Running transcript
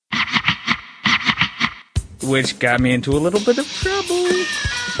which got me into a little bit of trouble.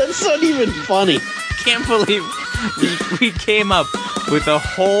 That's not even funny. Can't believe we came up with a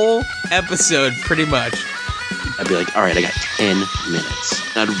whole episode, pretty much. I'd be like, all right, I got 10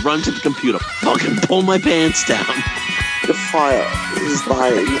 minutes. I'd run to the computer, fucking pull my pants down. The fire is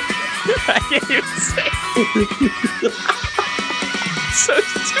dying. I can't even say it. So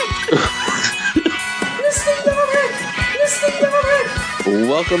stupid.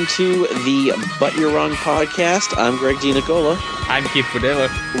 Welcome to the But You're Wrong podcast. I'm Greg DiNicola. I'm Keith Padilla.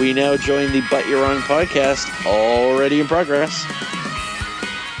 We now join the But You're Wrong podcast, already in progress.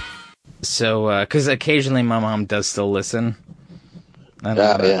 So, because occasionally my mom does still listen.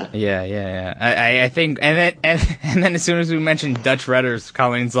 Yeah. I think, and then as soon as we mentioned Dutch Redders,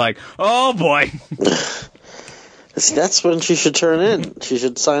 Colleen's like, "Oh boy." That's when she should turn in. She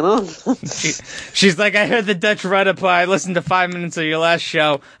should sign on. She's like, "I heard the Dutch Rudder I listened to 5 minutes of your last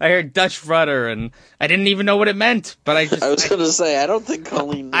show. I heard Dutch Rudder, and I didn't even know what it meant, but I was going to say, I don't think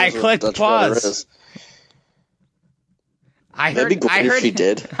Colleen knows I clicked what Dutch pause. Rudder is. That'd be great if she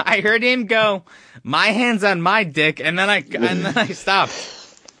did. I heard him go, "My hand's on my dick," and then I stopped.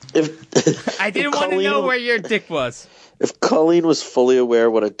 I didn't want to know where your dick was. If Colleen was fully aware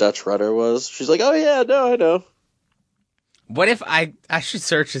what a Dutch Rudder was, she's like, "Oh yeah, no, I know." What if I should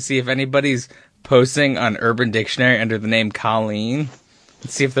search to see if anybody's posting on Urban Dictionary under the name Colleen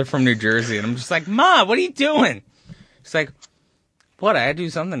and see if they're from New Jersey, and I'm just like, "Ma, what are you doing?" She's like, "What? I had to do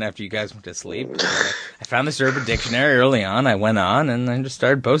something after you guys went to sleep." I found this Urban Dictionary early on. I went on and I just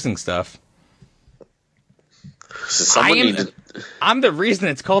started posting stuff. So I'm the reason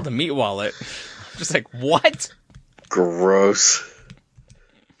it's called a meat wallet. I'm just like, what? Gross.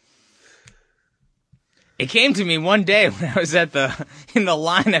 It came to me one day when I was in the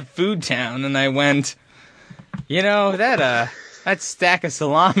line at Food Town, and I went, you know, that stack of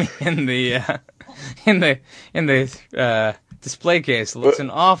salami in the display case looks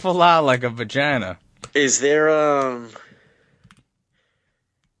an awful lot like a vagina. Is there a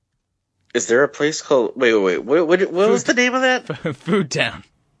place called? Wait. What was the name of that? Food Town.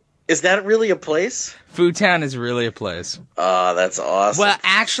 Is that really a place? Food Town is really a place. Oh, that's awesome. Well,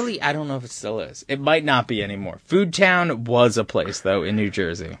 actually, I don't know if it still is. It might not be anymore. Food Town was a place, though, in New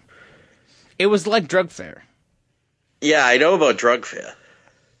Jersey. It was like Drug Fair. Yeah, I know about Drug Fair.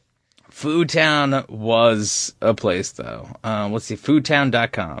 Food Town was a place, though. Let's see,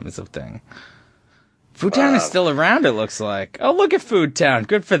 foodtown.com is a thing. Food Town is still around, it looks like. Oh, look at Food Town.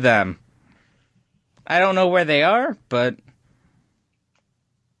 Good for them. I don't know where they are, but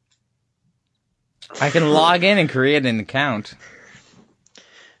I can log in and create an account.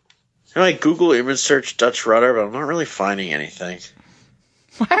 I Google image search Dutch Rudder, but I'm not really finding anything.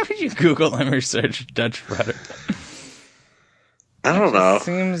 Why would you Google image search Dutch Rudder? I don't know.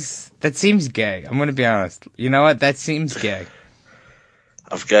 That seems gay. I'm going to be honest. You know what? That seems gay.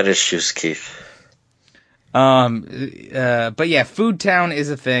 I've got issues, Keith. But yeah, Food Town is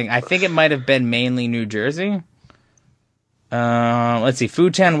a thing. I think it might have been mainly New Jersey. Let's see.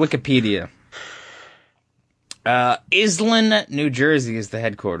 Food Town Wikipedia. Iselin, New Jersey is the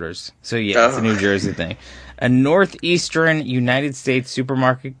headquarters. So yeah, it's a New Jersey thing. A northeastern United States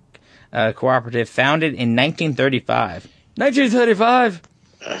supermarket cooperative founded in 1935. 1935!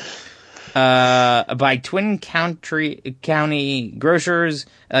 By Twin County grocers.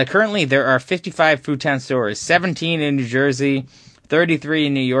 Currently, there are 55 Food Town stores, 17 in New Jersey, 33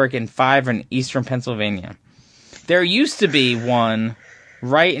 in New York, and 5 in eastern Pennsylvania. There used to be one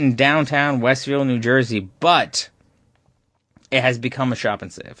right in downtown Westville, New Jersey, but it has become a Shop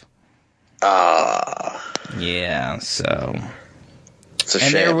and Save. Yeah, so it's a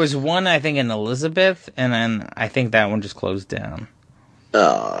shame. There was one, I think, in Elizabeth, and then I think that one just closed down.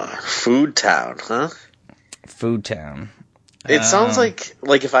 Food Town, huh? Food Town. It sounds like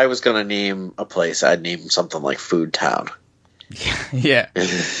if I was gonna name a place, I'd name something like Food Town. Yeah.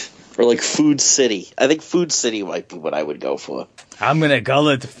 Or like Food City. I think Food City might be what I would go for. I'm gonna call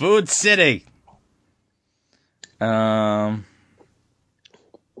it Food City. But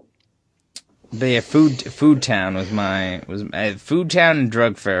yeah, Food Town was Food Town and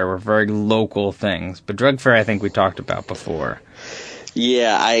Drug Fair were very local things. But Drug Fair, I think we talked about before.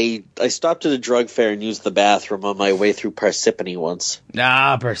 Yeah, I stopped at a drug fair and used the bathroom on my way through Parsippany once.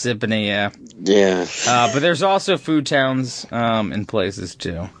 Parsippany, yeah. Yeah. But there's also Food Towns in places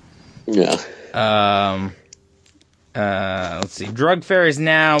too. Yeah. Let's see. Drug Fair is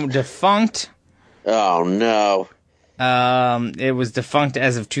now defunct. Oh no. It was defunct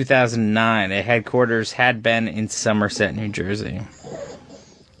as of 2009. Its headquarters had been in Somerset, New Jersey.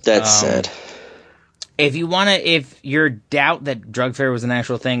 That's sad. if you're doubt that drug fair was an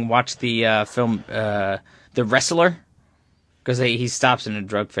actual thing, watch the film The Wrestler, because he stops in a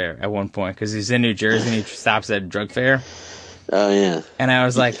drug fair at one point because he's in New Jersey and he stops at a drug fair. Oh yeah. And I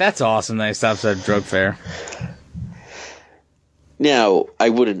was like, that's awesome that he stops at a drug fair. Now, I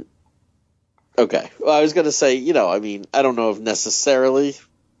wouldn't. Okay, well, I was gonna say, I mean, I don't know if necessarily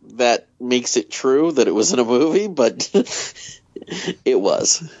that makes it true that it was in a movie, but it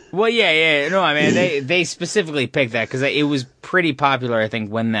was. Well, yeah. No, I mean, they specifically picked that because it was pretty popular, I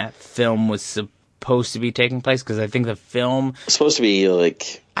think, when that film was supposed to be taking place, because I think the film... It's supposed to be,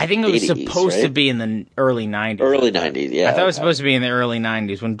 like, I think it was 80s, supposed right? to be in the early 90s. Early 90s, yeah. I thought it was supposed to be in the early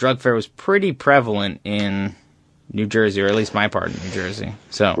 90s, when drug fair was pretty prevalent in New Jersey, or at least my part of New Jersey.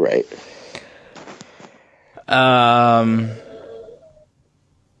 So... Right.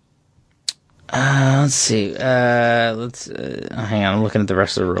 Let's see. Hang on. I'm looking at the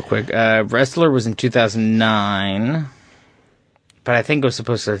Wrestler real quick. Wrestler was in 2009, but I think it was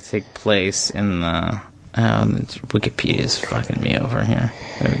supposed to take place in the. Wikipedia's fucking me over here.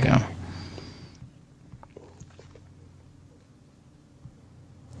 There we go.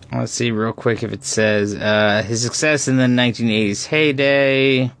 Let's see real quick if it says his success in the 1980s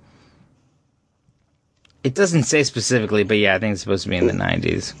heyday. It doesn't say specifically, but yeah, I think it's supposed to be in the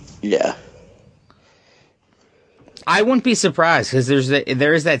 90s. Yeah. I wouldn't be surprised, because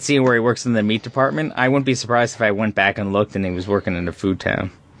there is that scene where he works in the meat department. I wouldn't be surprised if I went back and looked and he was working in a food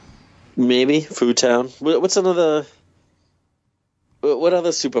town. Maybe Food Town. What's another? What other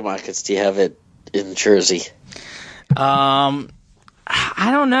supermarkets do you have in Jersey? I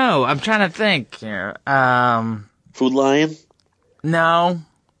don't know. I'm trying to think here. Food Lion? No.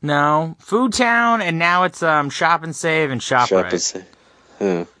 Food Town, and now it's Shop and Save and ShopRite. Shop and Save.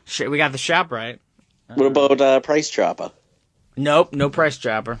 Huh. We got the ShopRite. What about Price Chopper? Nope, no Price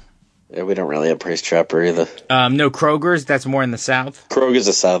Chopper. Yeah, we don't really have Price Chopper either. No Kroger's. That's more in the South. Kroger's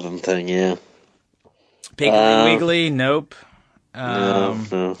a Southern thing, yeah. Piggly Wiggly, nope.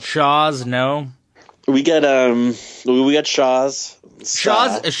 No. Shaw's, no. We got Shaw's.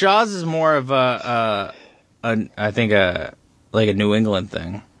 Shaw's is more of I think like a New England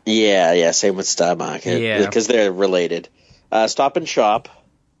thing. Yeah. Same with Star Market. Yeah, because they're related. Stop and Shop,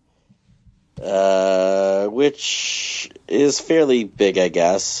 which is fairly big, I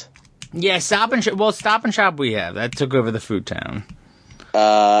guess. Yeah, Stop and Shop we have. That took over the Food Town.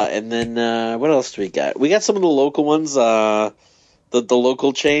 And then what else do we got? We got some of the local ones. The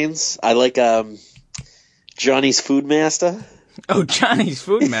local chains. I like Johnny's Food Master. Oh, Johnny's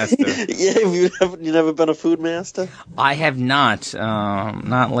Food Master. Yeah, you never been a Food Master? I have not.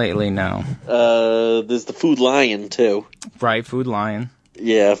 Not lately, no. There's the Food Lion too. Right, Food Lion.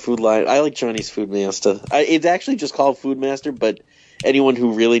 Yeah, Food Lion. I like Johnny's Food Master. It's actually just called Food Master, but anyone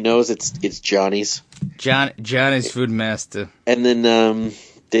who really knows, it's Johnny's. Johnny's Food Master. And then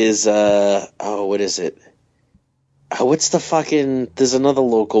there's what is it? What's the fucking? There's another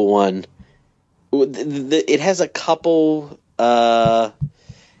local one. It has a couple.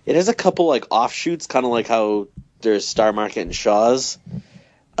 It has a couple like offshoots, kind of like how there's Star Market and Shaw's.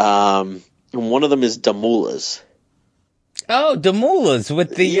 And one of them is Damula's. Oh, Damula's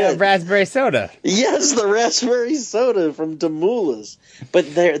with the raspberry soda. Yes, the raspberry soda from Damula's,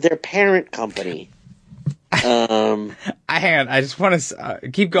 but their parent company. Hang on, I just want to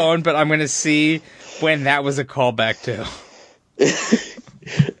keep going, but I'm going to see when that was a callback to.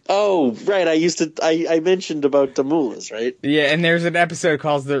 Oh, right. I mentioned about Damula's, right? Yeah, and there's an episode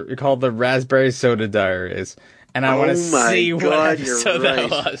called the Raspberry Soda Diaries, and I want to see what episode that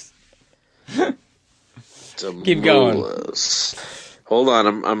was. Keep going. Hold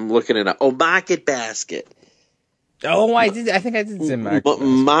on, I'm looking it up. Oh, Market Basket. Oh, I think I did say Market Basket.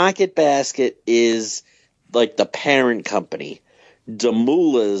 Market Basket is like the parent company.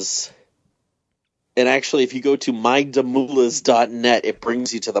 Damula's. And actually, if you go to mydamulas.net, it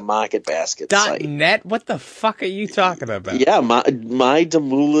brings you to the Market Basket site. .net? What the fuck are you talking about? Yeah,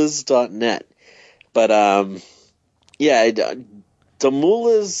 mydamulas.net. But,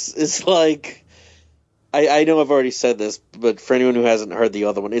 Damula's is like... I know I've already said this, but for anyone who hasn't heard the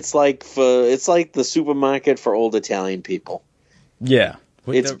other one, it's like the supermarket for old Italian people. Yeah.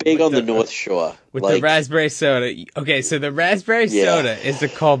 It's big on the North Shore. With the raspberry soda. Okay, so the raspberry soda is the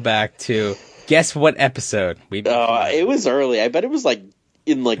callback to... Guess what episode? It was early. I bet it was like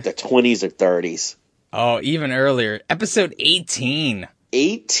in like the 20s or 30s. Oh, even earlier. Episode 18.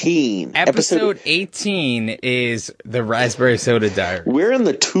 18. Episode 18 is the Raspberry Soda Diary. We're in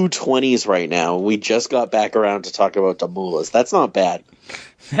the 220s right now. We just got back around to talk about Damula's. That's not bad.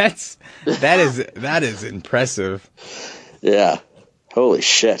 That is impressive. Yeah. Holy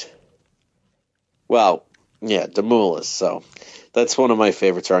shit. Well, yeah, Demoulas. So that's one of my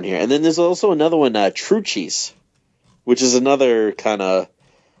favorites around here. And then there's also another one, Trucci's, which is another kind of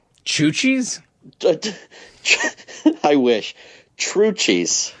Choochies? I wish.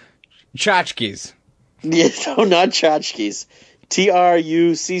 Trucci's. Tchotchkes. Yeah, no, not tchotchkes.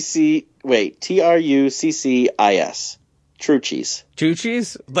 Trucci. Wait, Truccis. Trucci's.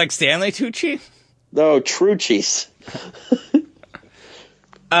 Tucci's? Like Stanley Tucci? No, Trucci's.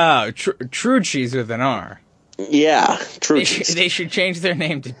 Oh, Trucci's with an R. Yeah, Trucci's. They should change their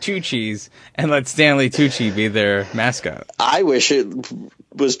name to Tucci's and let Stanley Tucci be their mascot. I wish it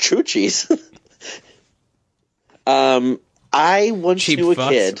was Trucci's. I once Cheap knew a fucks.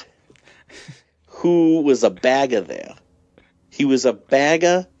 kid who was a bagger there. He was a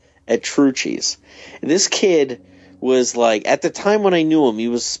bagger at Trucci's. And this kid was like, at the time when I knew him, he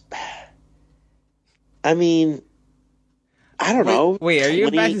was, I mean, I don't know. Wait, are you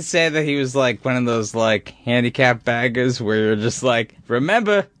 20? about to say that he was like one of those like handicap baggers where you're just like,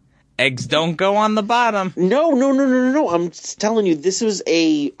 remember, eggs don't go on the bottom? No. I'm just telling you, this was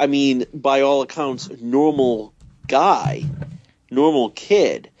by all accounts, normal guy, normal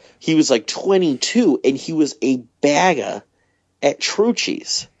kid. He was like 22, and he was a bagger at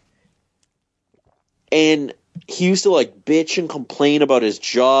Trucci's. And he used to like bitch and complain about his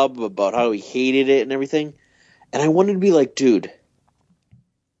job, about how he hated it and everything. And I wanted to be like, dude,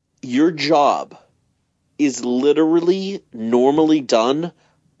 your job is literally normally done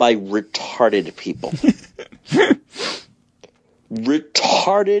by retarded people.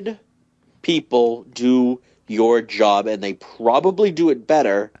 Retarded people do your job, and they probably do it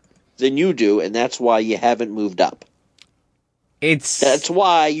better than you do, and that's why you haven't moved up. That's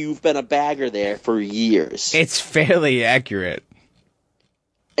why you've been a bagger there for years. It's fairly accurate.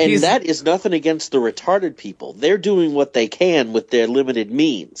 And that is nothing against the retarded people. They're doing what they can with their limited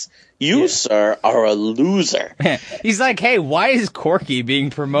means. You, sir, are a loser. He's like, hey, why is Corky being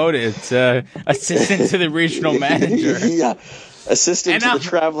promoted to assistant to the regional manager? Yeah, assistant to the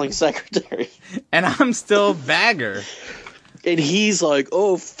traveling secretary. And I'm still bagger. And he's like,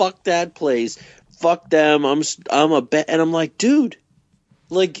 oh, fuck that place. Fuck them. I'm and I'm like, dude,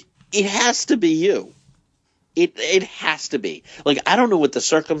 like, it has to be you. It has to be. Like, I don't know what the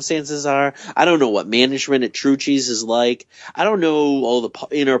circumstances are. I don't know what management at Trucci's is like. I don't know all the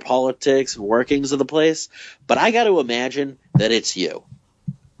inner politics and workings of the place. But I got to imagine that it's you.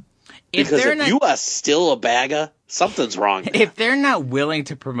 Because if you are still a bagger, something's wrong there. If they're not willing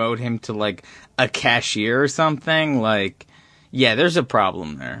to promote him to, like, a cashier or something, like, yeah, there's a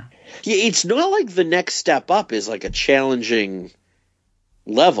problem there. Yeah, it's not like the next step up is, like, a challenging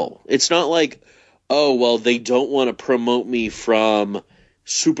level. It's not like, oh, well, they don't want to promote me from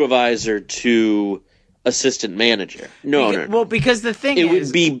supervisor to assistant manager. No. Well, because the thing is, it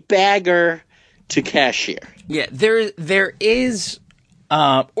would be bagger to cashier. Yeah, there is,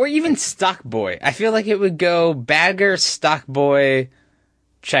 or even stock boy. I feel like it would go bagger, stock boy,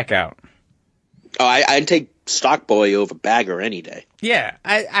 checkout. Oh, I'd take stock boy over bagger any day. Yeah,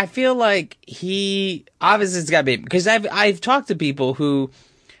 I feel like he obviously it's got to be, because I've talked to people who,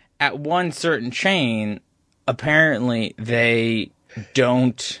 at one certain chain, apparently they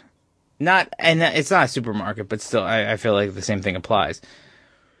don't, and it's not a supermarket, but still, I feel like the same thing applies.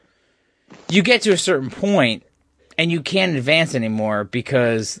 You get to a certain point, and you can't advance anymore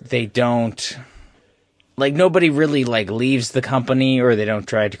because they don't, like, nobody really, like, leaves the company, or they don't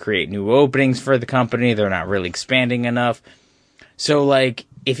try to create new openings for the company. They're not really expanding enough. So, like,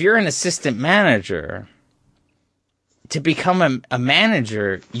 if you're an assistant manager, to become a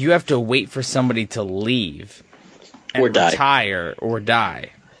manager, you have to wait for somebody to leave and retire or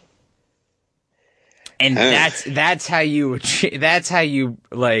die. And that's how you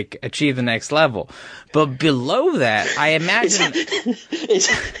like achieve the next level. But below that, I imagine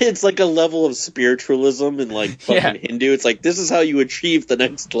it's like a level of spiritualism and like fucking Hindu. It's like, this is how you achieve the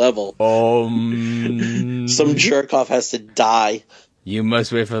next level. Some jerk off has to die. You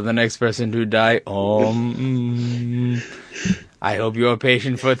must wait for the next person to die. I hope you are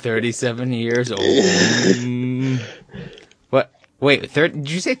patient for 37 years. What? Wait, did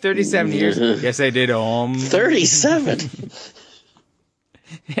you say 37 years? Yes, I did. 37?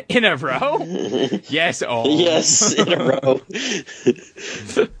 In a row? Yes, Yes, in a row.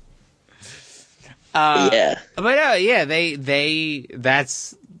 Yeah. But yeah, they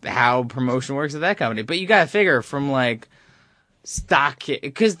that's how promotion works at that company. But you gotta figure from like stock,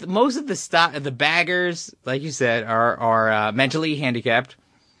 because most of the baggers, like you said, are mentally handicapped.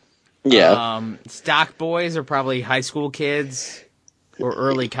 Yeah. Stock boys are probably high school kids or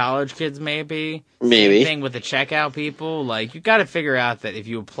early college kids, maybe. Maybe. Same thing with the checkout people. Like, you got to figure out that if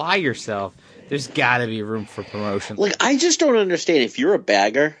you apply yourself There's got to be room for promotion. Like, I just don't understand. If you're a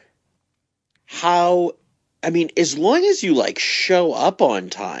bagger, how... I mean, as long as you, like, show up on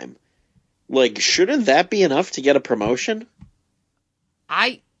time, like, shouldn't that be enough to get a promotion?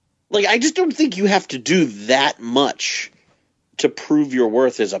 I just don't think you have to do that much to prove your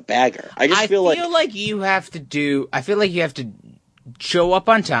worth as a bagger. I feel like you have to show up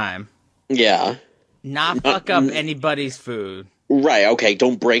on time. Yeah. Not fuck up anybody's food. Right, okay,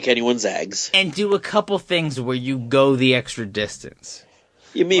 don't break anyone's eggs. And do a couple things where you go the extra distance.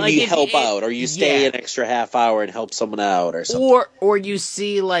 You maybe help out, or you stay an extra half hour and help someone out, or something. Or you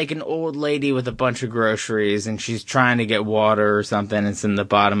see, like, an old lady with a bunch of groceries, and she's trying to get water or something, it's in the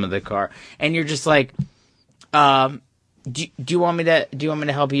bottom of the car. And you're just like, do you want me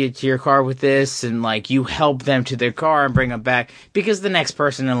to help you to your car with this? And, like, you help them to their car and bring them back, because the next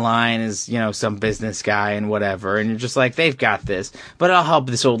person in line is, you know, some business guy and whatever, and you're just like, they've got this, but I'll help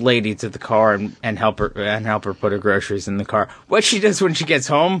this old lady to the car and help her put her groceries in the car. What she does when she gets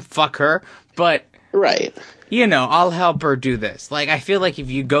home, fuck her, but right, you know, I'll help her do this. Like, I feel like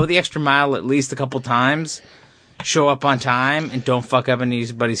if you go the extra mile at least a couple times, show up on time, and don't fuck up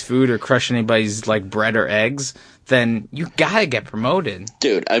anybody's food or crush anybody's, like, bread or eggs, then you gotta get promoted.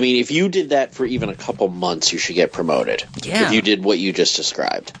 Dude, I mean, if you did that for even a couple months, you should get promoted. Yeah. If you did what you just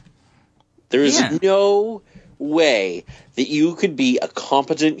described. There is no way that you could be a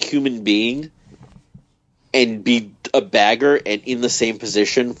competent human being and be a bagger and in the same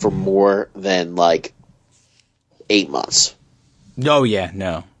position for more than, like, 8 months. Oh, yeah,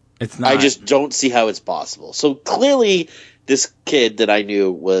 no. It's not. I just don't see how it's possible. So clearly, this kid that I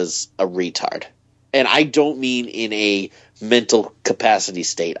knew was a retard. And I don't mean in a mental capacity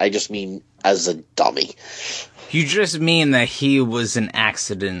state. I just mean as a dummy. You just mean that he was an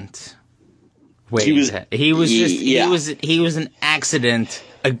accident. Wait, he was an accident.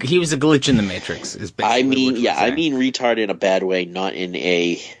 He was a glitch in the Matrix. Is basically I mean retard in a bad way, not in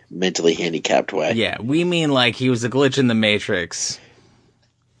a mentally handicapped way. Yeah, we mean like he was a glitch in the Matrix,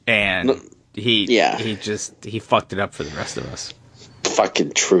 and he fucked it up for the rest of us.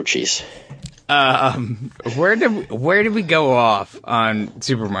 Fucking Truchies. Where did we go off on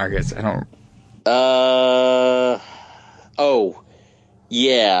supermarkets? I don't.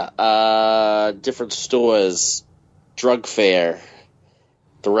 Different stores, Drug Fair,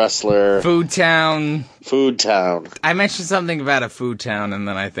 The Wrestler, Food Town. I mentioned something about a Food Town, and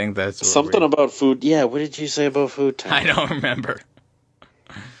then I think that's something about food. Yeah, what did you say about Food Town? I don't remember.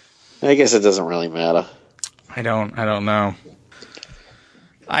 I guess it doesn't really matter. I don't know.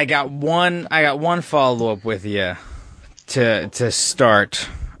 I got one follow up with you to start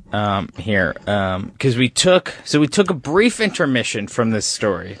here because we took a brief intermission from this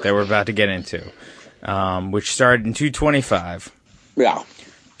story that we're about to get into, which started in 225. Yeah,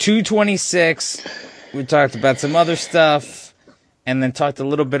 226. We talked about some other stuff, and then talked a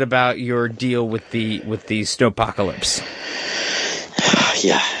little bit about your deal with the snowpocalypse.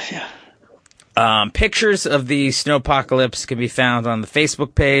 Yeah. Pictures of the snowpocalypse can be found on the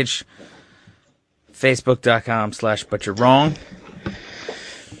Facebook page, facebook.com/butyourwrong.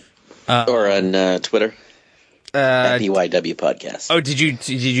 Or on Twitter, at BYW Podcast. Oh, did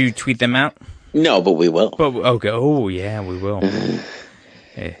you tweet them out? No, but we will. Okay. Oh, yeah, we will.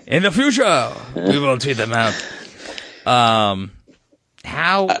 In the future, we will tweet them out.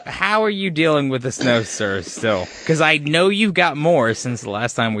 How are you dealing with the snow, sir, still? Because I know you've got more since the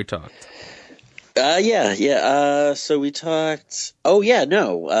last time we talked. So we talked.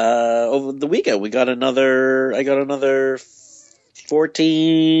 Over the weekend I got another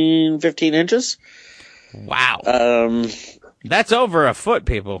 14, 15 inches. Wow. That's over a foot,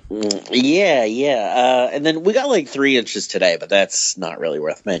 people. Yeah. And then we got like 3 inches today, but that's not really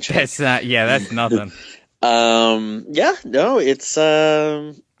worth mentioning. That's nothing.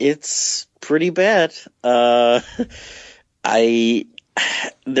 It's pretty bad.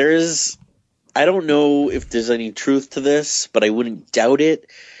 I don't know if there's any truth to this, but I wouldn't doubt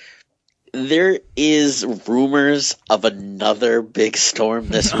it. There is rumors of another big storm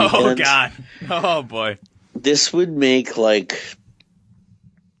this weekend. Oh, God. Oh, boy. This would make, like,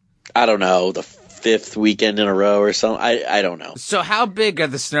 I don't know, the 5th weekend in a row or something. I don't know. So how big are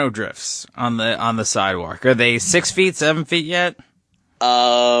the snow drifts on the sidewalk? Are they 6 feet, 7 feet yet?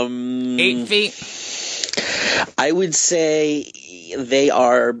 8 feet? I would say they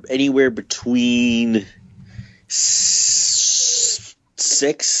are anywhere between 6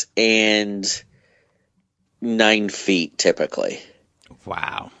 and 9 feet, typically.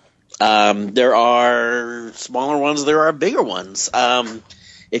 Wow. There are smaller ones. There are bigger ones.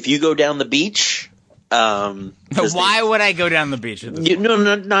 If you go down the beach, Why would I go down the beach at this point?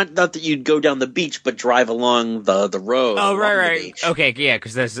 No, not that you'd go down the beach, but drive along the road. Oh, right. The beach. Okay, yeah,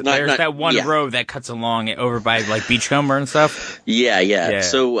 because there's that one road that cuts along it over by like Beachcomber and stuff. Yeah.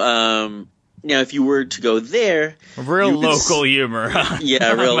 So, now if you were to go there, real local humor. Huh?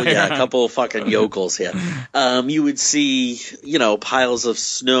 Yeah, a couple of fucking yokels here. You would see, piles of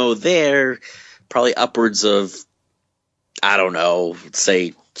snow there, probably upwards of, I don't know,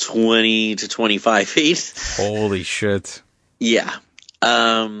 say 20 to 25 feet. Holy shit. Yeah.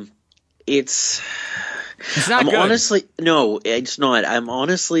 It's not good. Honestly, no, it's not.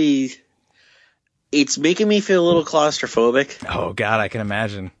 It's making me feel a little claustrophobic. Oh, God, I can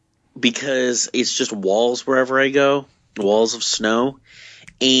imagine. Because it's just walls wherever I go, walls of snow.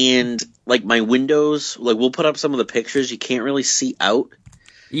 And, like, my windows, like, we'll put up some of the pictures, you can't really see out.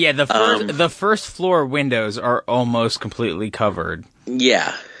 Yeah, the first floor windows are almost completely covered.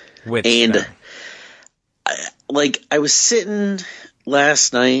 Yeah. With snow. I was sitting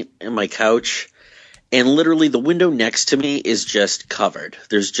last night on my couch, and literally the window next to me is just covered.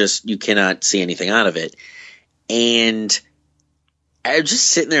 You cannot see anything out of it. And I'm just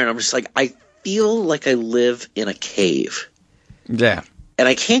sitting there, and I'm just like, I feel like I live in a cave. Yeah. And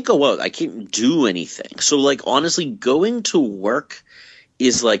I can't go out. I can't do anything. So, like, honestly, going to work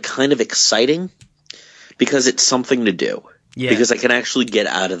is, like, kind of exciting because it's something to do. Yeah. Because I can actually get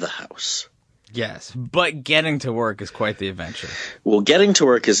out of the house. Yes, but getting to work is quite the adventure. Well, getting to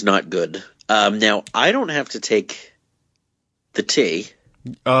work is not good. Now, I don't have to take the T.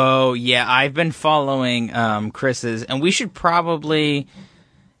 Oh, yeah, I've been following Chris's, and we should probably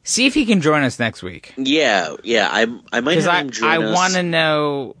see if he can join us next week. Yeah, I might have him join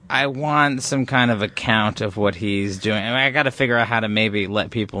us. I want some kind of account of what he's doing. I got to figure out how to maybe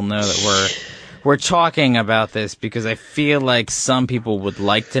let people know that we're talking about this, because I feel like some people would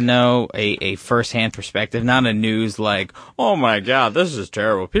like to know a first-hand perspective, not a news like, oh my God, this is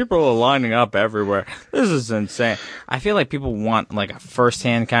terrible. People are lining up everywhere. This is insane. I feel like people want like a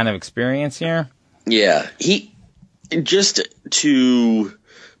first-hand kind of experience here. Yeah. Just to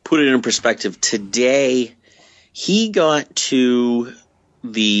put it in perspective, today he got to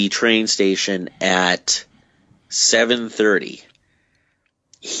the train station at 7:30.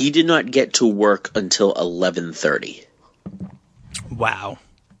 He did not get to work until 11:30. Wow.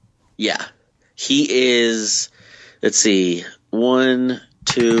 Yeah. He is, let's see, 1,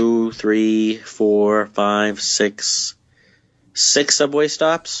 2, 3, 4, 5, 6 subway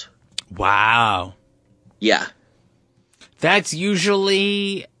stops. Wow. Yeah. That's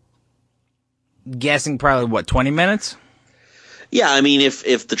usually, guessing probably, 20 minutes? Yeah, I mean,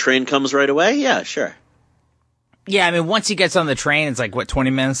 if the train comes right away, yeah, sure. Yeah, I mean, once he gets on the train, it's like, 20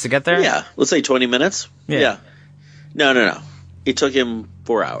 minutes to get there? Yeah, let's say 20 minutes. Yeah. No. It took him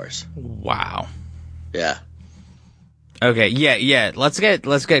 4 hours. Wow. Yeah. Okay, yeah. Let's get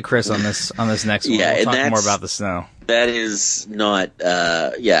Chris on this next one. Yeah, we'll talk more about the snow. That is not,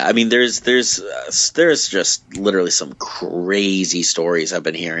 I mean, there's just literally some crazy stories I've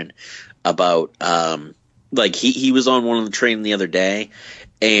been hearing about, like, he was on one of the train the other day,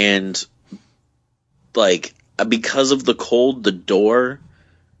 and, like, because of the cold, the door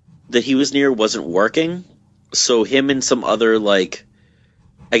that he was near wasn't working. So him and some other, like,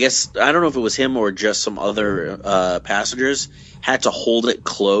 I guess, I don't know if it was him or just some other passengers had to hold it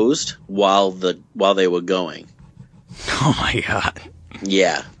closed while they were going. Oh my God.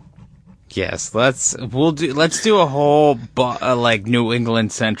 Yeah. Yes, let's do a whole like New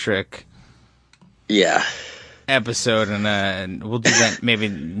England centric episode, and we'll do that maybe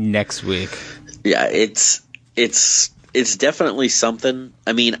next week. Yeah, it's definitely something.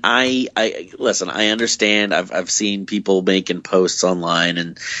 I mean, I listen, I understand. I've seen people making posts online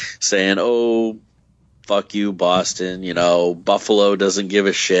and saying, "Oh, fuck you, Boston, Buffalo doesn't give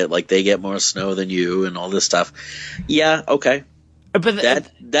a shit, like they get more snow than you," and all this stuff. Yeah, okay. But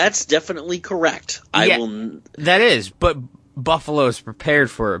that's definitely correct. That is, but Buffalo is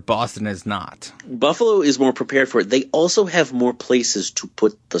prepared for it. Boston is not. Buffalo is more prepared for it. They also have more places to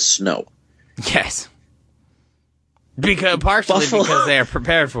put the snow. Yes. Partially because they are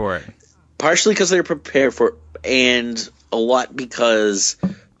prepared for it. Partially because they're prepared for it, and a lot because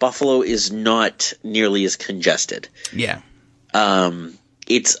Buffalo is not nearly as congested. Yeah.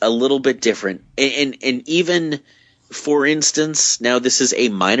 It's a little bit different. And even, for instance, now this is a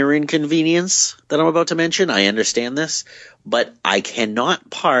minor inconvenience that I'm about to mention. I understand this, but I cannot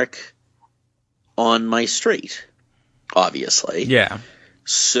park on my street, obviously. Yeah.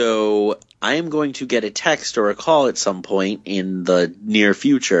 So I am going to get a text or a call at some point in the near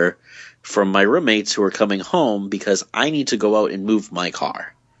future from my roommates who are coming home because I need to go out and move my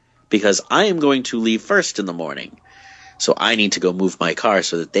car because I am going to leave first in the morning. So I need to go move my car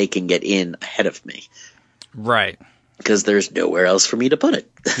so that they can get in ahead of me. Right. Because there's nowhere else for me to put it.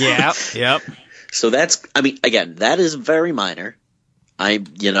 Yeah, yep. So that's, I mean, again, that is very minor.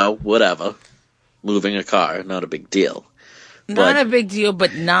 Whatever. Moving a car, not a big deal. Not a big deal,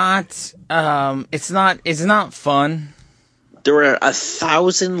 but not, it's not fun. There are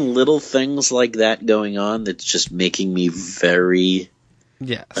 1,000 little things like that going on that's just making me very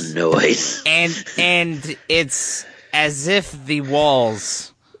annoyed. And it's as if the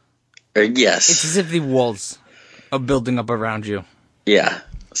walls... Yes. It's as if the walls are building up around you. Yeah.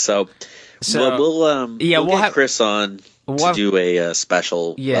 So we'll get Chris on to do a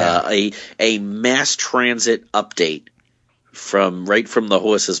special, a mass transit update from the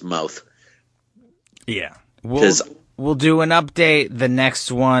horse's mouth. Yeah. We'll do an update. The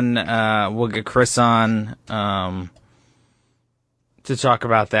next one, we'll get Chris on to talk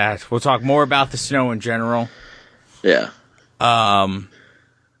about that. We'll talk more about the snow in general. Yeah.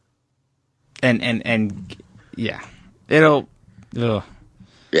 And yeah, it'll. Ugh.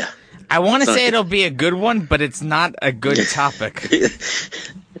 Yeah. I want to say it'll be a good one, but it's not a good topic.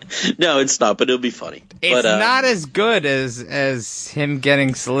 No, it's not, but it'll be funny. It's not as good as him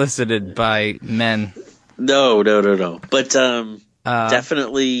getting solicited by men. No. But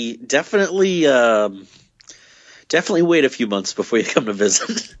definitely wait a few months before you come to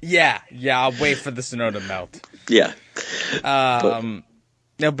visit. Yeah, I'll wait for the snow to melt. Yeah.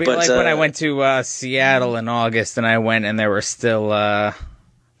 It'll be like when I went to Seattle in August, and I went, and there was still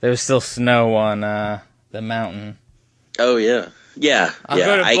snow on the mountain. Oh yeah, yeah. I'll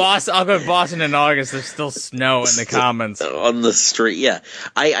go to Boston in August. There's still snow in the Commons on the street. Yeah,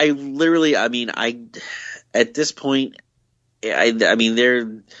 I literally. I mean, at this point, I mean,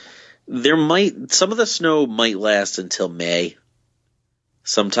 there might some of the snow might last until May.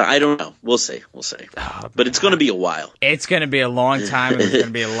 Sometime, I don't know. We'll see. But it's going to be a while. It's going to be a long time, and there's going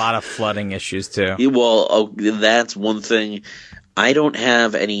to be a lot of flooding issues too. Well, that's one thing. I don't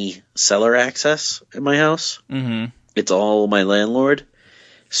have any cellar access in my house. Mm-hmm. It's all my landlord,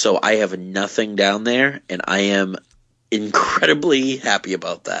 so I have nothing down there, and I am incredibly happy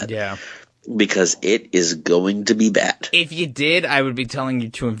about that. Yeah. Because it is going to be bad. If you did, I would be telling you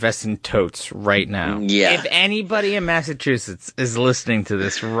to invest in totes right now. Yeah. If anybody in Massachusetts is listening to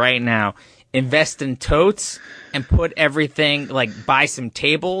this right now, invest in totes and put everything, like buy some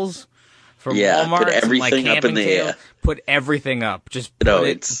tables from Walmart. Put everything up in the air. Put everything up. Just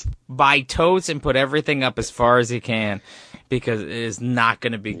buy totes and put everything up as far as you can. Because it is not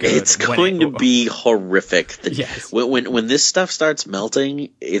going to be good. It's going to be horrific. Yes. When this stuff starts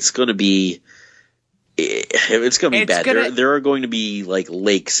melting, it's going to be bad. There are going to be like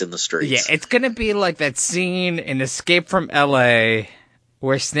lakes in the streets. Yeah, it's going to be like that scene in Escape from L.A.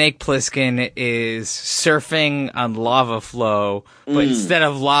 where Snake Plissken is surfing on lava flow, but instead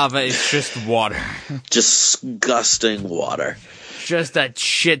of lava, it's just water. Disgusting water. Just a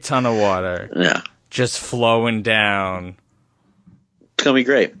shit ton of water. Yeah. Just flowing down. It's gonna be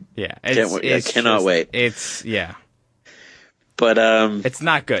great. Yeah, I cannot wait. But it's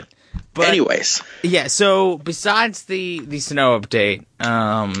not good. But anyways, yeah. So besides the snow update,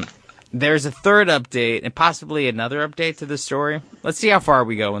 there's a third update and possibly another update to the story. Let's see how far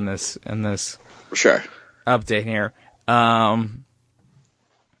we go in this sure update here.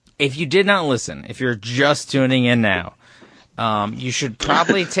 If you did not listen, if you're just tuning in now, you should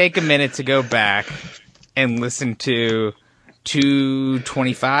probably take a minute to go back and listen to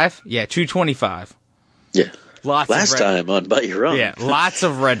 225. Yeah, 225. Yeah. Last time on But You're Wrong. Yeah, lots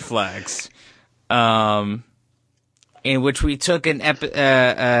of red flags. In which we took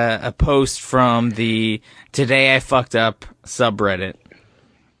a post from the Today I Fucked Up subreddit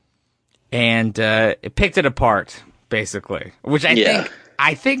and it picked it apart, basically. Which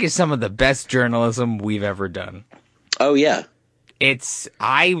I think is some of the best journalism we've ever done. Oh yeah.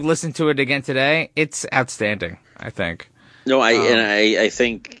 I listened to it again today. It's outstanding, I think. No, I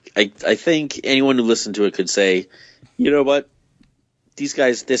think anyone who listened to it could say, you know what?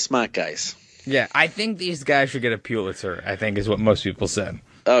 They're smart guys. Yeah, I think these guys should get a Pulitzer, I think is what most people said.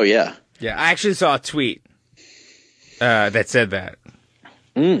 Oh, yeah. Yeah, I actually saw a tweet that said that.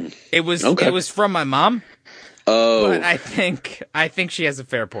 It was from my mom. Oh. But I think she has a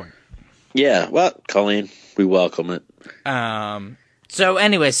fair point. Yeah, well, Colleen, we welcome it. So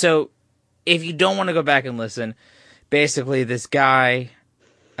anyway, if you don't want to go back and listen, basically this guy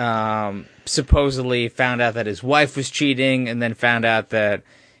supposedly found out that his wife was cheating and then found out that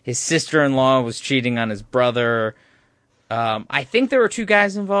his sister-in-law was cheating on his brother. I think there were two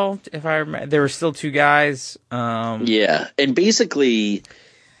guys involved, if I remember. There were still two guys. Yeah, and basically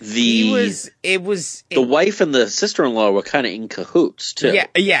The wife and the sister-in-law were kind of in cahoots too. Yeah,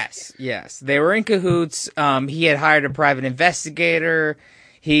 yes. They were in cahoots. He had hired a private investigator.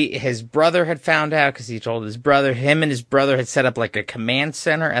 His brother had found out because he told his brother. Him and his brother had set up like a command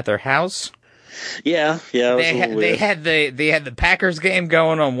center at their house. Yeah. They had the Packers game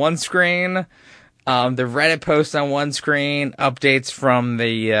going on one screen. The Reddit post on one screen, updates from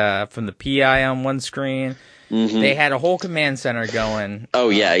the PI on one screen. Mm-hmm. They had a whole command center going. Oh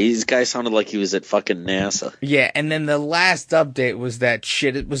yeah, this guy sounded like he was at fucking NASA. Yeah, and then the last update was that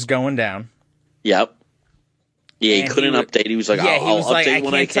shit was going down. Yep. Yeah, he couldn't update. He was like, I'll update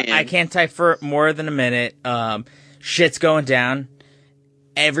when I can. I can't type for more than a minute. Shit's going down.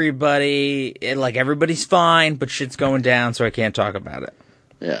 Everybody's fine, but shit's going down, so I can't talk about it.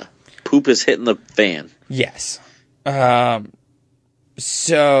 Yeah. Poop is hitting the fan. Yes.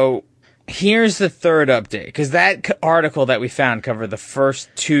 So here's the third update, because that article that we found covered the first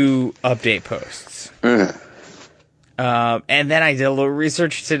two update posts. And then I did a little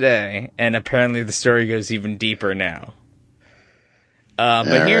research today, and apparently the story goes even deeper now.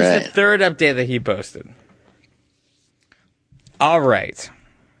 But here's the third update that he posted. All right.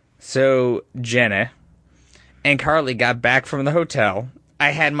 So Jenna and Carly got back from the hotel. I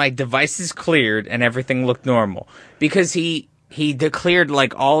had my devices cleared and everything looked normal because he declared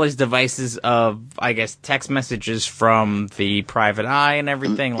like all his devices of, I guess, text messages from the private eye and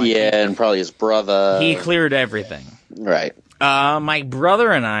everything. And probably his brother. He cleared everything. Right. My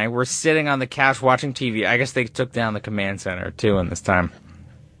brother and I were sitting on the couch watching TV. I guess they took down the command center too in this time.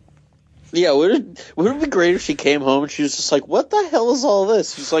 Yeah, would it be great if she came home and she was just like, "What the hell is all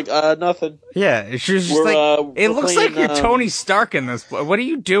this?" She's like, "Nothing." Yeah, she was just it looks like you're Tony Stark in this. What are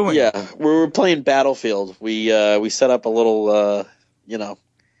you doing? Yeah, we're playing Battlefield. We set up a little,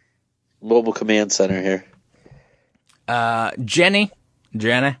 mobile command center here. Jenna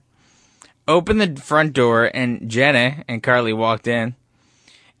opened the front door, and Jenna and Carly walked in.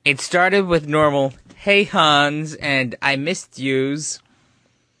 It started with normal, "Hey, Hans," and "I missed yous."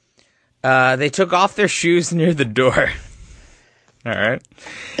 They took off their shoes near the door. All right.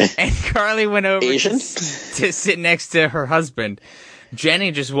 And Carly went over to sit next to her husband.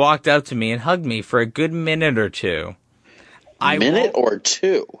 Jenny just walked up to me and hugged me for a good minute or two. I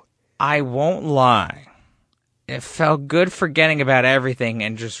won't lie. It felt good forgetting about everything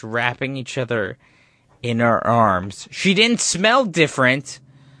and just wrapping each other in our arms. She didn't smell different.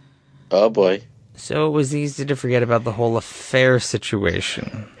 Oh, boy. So it was easy to forget about the whole affair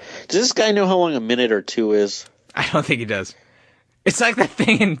situation. Does this guy know how long a minute or two is? I don't think he does. It's like that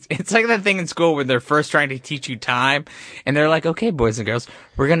thing in school where they're first trying to teach you time, and they're like, "Okay, boys and girls,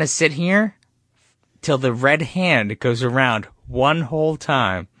 we're gonna sit here till the red hand goes around one whole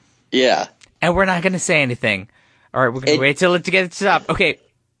time." Yeah. And we're not gonna say anything. All right, we're gonna wait till it gets to stop. Okay,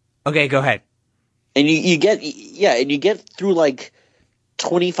 go ahead. And you get through like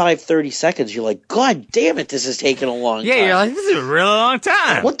 25, 30 seconds, you're like, God damn it, this is taking a long time. Yeah, you're like, this is a really long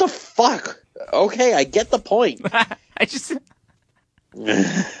time. What the fuck? Okay, I get the point. I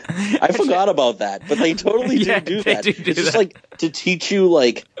forgot about that, but they totally do that. It's just like to teach you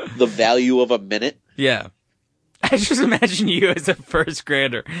like the value of a minute. Yeah. I just imagine you as a first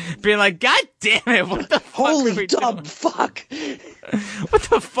grader being like, God damn it, what the fuck Holy dumb fuck. What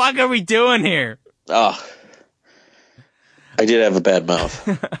the fuck are we doing here? Oh. I did have a bad mouth.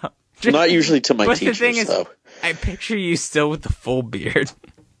 Not usually to my teachers, the thing is, though. I picture you still with the full beard.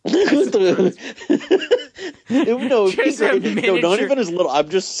 No, not even as little. I'm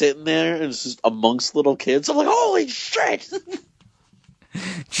just sitting there and it's just amongst little kids. I'm like, holy shit!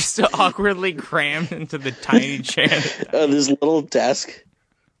 Just so awkwardly crammed into the tiny chair. This little desk.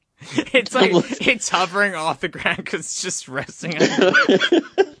 It's like it's hovering off the ground because it's just resting on it.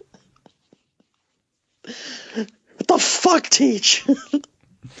 What the fuck, Teach?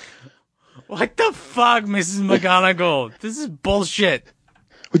 What the fuck, Mrs. McGonagall? This is bullshit.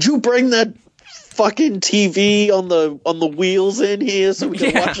 Would you bring that fucking TV on the wheels in here so we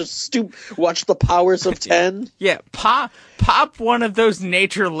can watch the Powers of 10? Yeah, pop one of those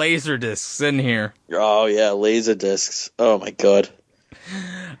nature laser discs in here. Oh yeah, laser discs. Oh my god.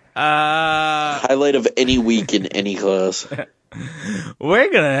 Highlight of any week in any class.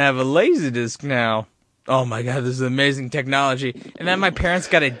 We're gonna have a laser disc now. Oh my god, this is amazing technology. And then my parents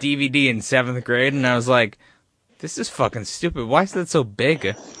got a DVD in 7th grade, and I was like, this is fucking stupid. Why is that so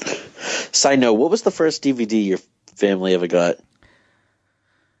big? Side note, what was the first DVD your family ever got?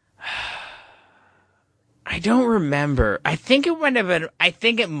 I don't remember. I think it might have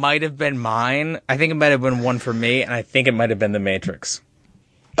been mine. I think it might have been one for me, and I think it might have been The Matrix.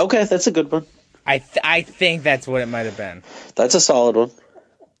 Okay, that's a good one. I think that's what it might have been. That's a solid one.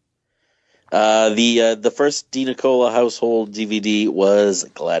 The first DeNicola household DVD was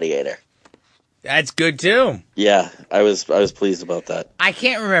Gladiator. That's good too. Yeah, I was pleased about that. I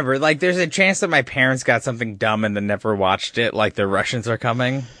can't remember. Like, there's a chance that my parents got something dumb and then never watched it. Like, the Russians are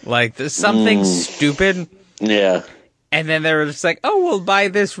coming. Like, there's something stupid. Yeah. And then they were just like, "Oh, we'll buy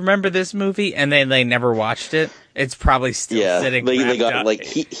this. Remember this movie?" And then they never watched it. It's probably still sitting. They got up. like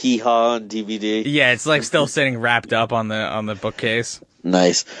Hee Haw on DVD. Yeah, it's like still sitting wrapped up on the bookcase.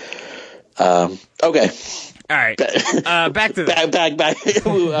 Nice. Okay. All right. Back to back.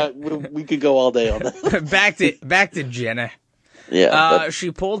 We could go all day on that. back to Jenna. Yeah.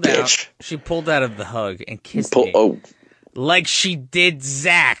 She pulled bitch. out. She pulled out of the hug and kissed me like she did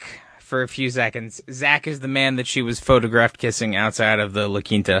Zach for a few seconds. Zach is the man that she was photographed kissing outside of the La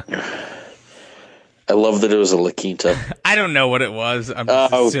Quinta. I love that it was a La Quinta. I don't know what it was. I'm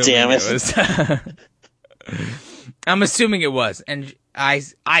just assuming damn it! I'm assuming it was, and I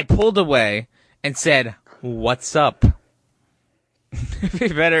pulled away and said, "What's up?" It'd be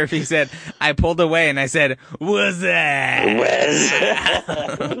better if he said, "I pulled away and I said, what's that?"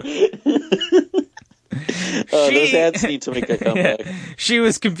 Those ads need to make a comeback. She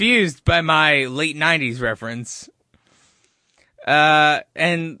was confused by my late 90s reference.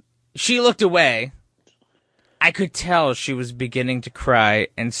 And she looked away. I could tell she was beginning to cry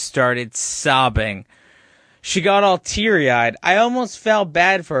and started sobbing. She got all teary-eyed. I almost felt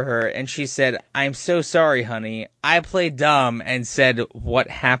bad for her, and she said, "I'm so sorry, honey. I played dumb and said, what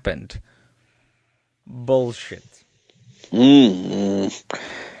happened?" Bullshit. This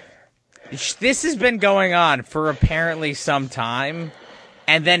has been going on for apparently some time,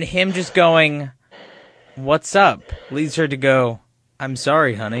 and then him just going, "What's up?" leads her to go, "I'm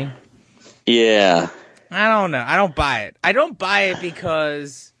sorry, honey." Yeah. I don't know. I don't buy it. I don't buy it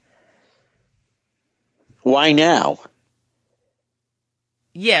because... Why now?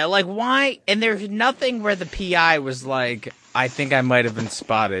 Yeah, like, why? And there's nothing where the PI was like, "I think I might have been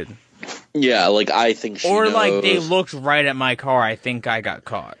spotted." Yeah, like, I think she knows. like, they looked right at my car, "I think I got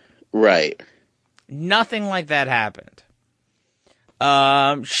caught." Right. Nothing like that happened.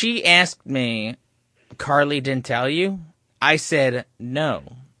 She asked me, "Carly didn't tell you?" I said, "No."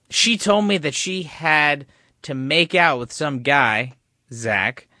 She told me that she had to make out with some guy,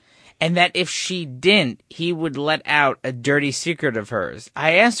 Zach, and that if she didn't, he would let out a dirty secret of hers.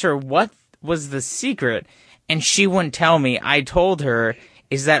 I asked her what was the secret, and she wouldn't tell me. I told her,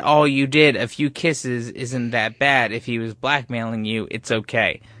 "Is that all you did? A few kisses isn't that bad. If he was blackmailing you, it's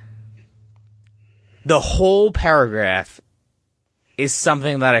okay." The whole paragraph is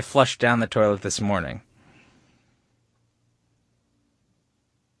something that I flushed down the toilet this morning.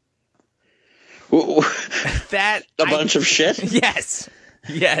 That a bunch of shit? Yes.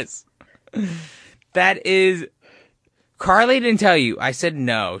 That is... Carly didn't tell you. I said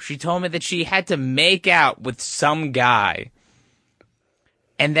no. She told me that she had to make out with some guy.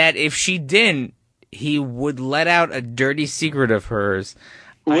 And that if she didn't, he would let out a dirty secret of hers.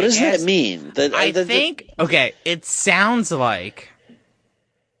 What does that mean? I think... Okay, it sounds like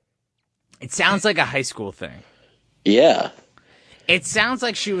a high school thing. Yeah. It sounds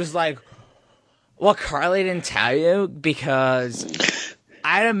like she was like, "Well, Carly didn't tell you because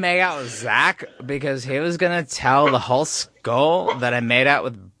I had to make out with Zach because he was going to tell the whole school that I made out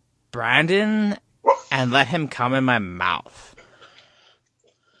with Brandon and let him come in my mouth.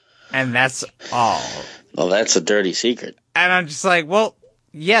 And that's all." Well, that's a dirty secret. And I'm just like, well,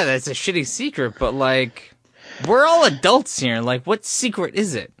 yeah, that's a shitty secret, but like, we're all adults here. Like, what secret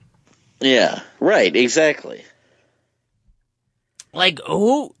is it? Yeah, right, exactly. Like,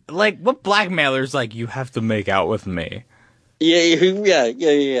 who, like, what blackmailer's like, "You have to make out with me"?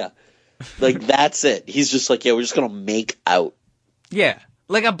 Yeah. Like, that's it. He's just like, "Yeah, we're just gonna make out." Yeah.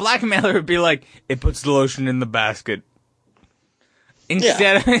 Like, a blackmailer would be like, "It puts the lotion in the basket."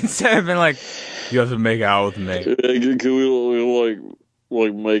 Instead of being like, "You have to make out with me." Can we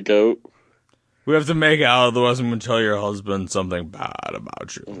like make out? "We have to make out, otherwise I'm gonna tell your husband something bad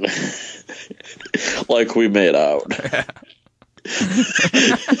about you." Like we made out.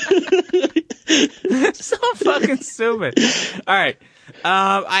 So fucking stupid. Alright.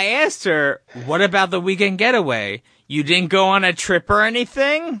 I asked her, "What about the weekend getaway? You didn't go on a trip or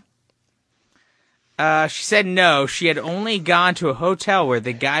anything?" She said no. She had only gone to a hotel where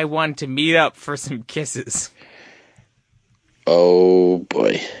the guy wanted to meet up for some kisses. Oh,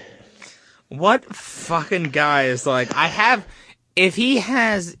 boy. What fucking guy is like, if he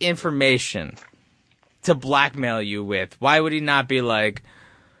has information to blackmail you with, why would he not be like,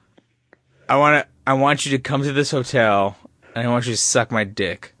 I want you to come to this hotel, and I want you to suck my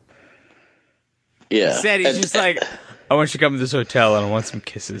dick." Yeah. Instead, he's just like, "I want you to come to this hotel, and I want some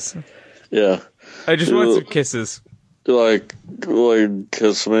kisses." Yeah. I just want some kisses. Like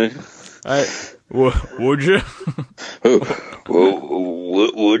kiss me. Would you?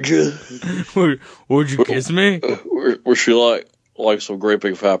 Would you? Would you kiss me? Was she like some great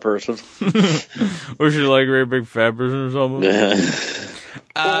big fat person? Was she like a great big fat person or something? Yeah.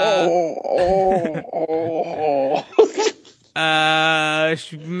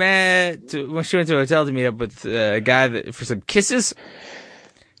 She went to a hotel to meet up with a guy for some kisses.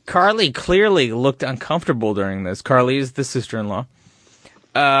 Carly clearly looked uncomfortable during this. Carly is the sister-in-law.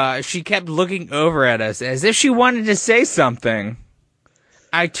 She kept looking over at us as if she wanted to say something.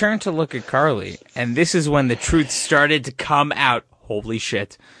 I turned to look at Carly, and this is when the truth started to come out. Holy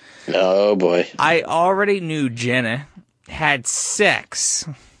shit. Oh, boy. I already knew Jenna had sex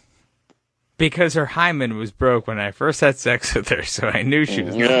because her hymen was broke when I first had sex with her, so I knew she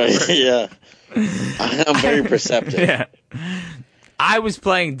was not a virgin. Yeah. I'm very perceptive. Yeah. I was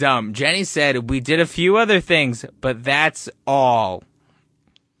playing dumb. Jenny said we did a few other things, but that's all.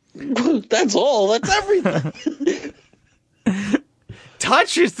 That's all. That's everything.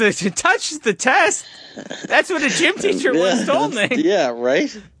 Touch is the test. That's what a gym teacher once told me. Yeah,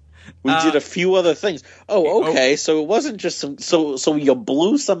 right? We did a few other things. Oh, okay. So it wasn't just some. So you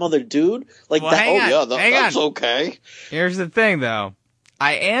blew some other dude like Well, that. that's okay. Here's the thing, though.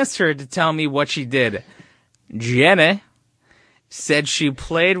 I asked her to tell me what she did. Jenna said she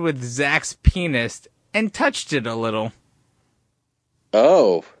played with Zach's penis and touched it a little.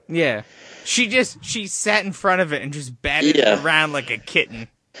 Oh. Yeah. She sat in front of it and just batted it around like a kitten.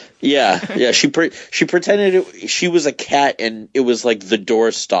 Yeah. She pretended she was a cat and it was like the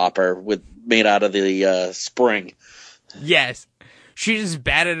door stopper made out of the spring. Yes. She just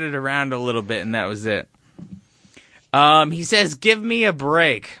batted it around a little bit and that was it. He says, "Give me a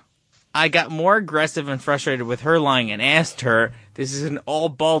break." I got more aggressive and frustrated with her lying and asked her, this is in all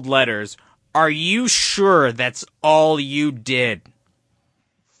bold letters, "Are you sure that's all you did?"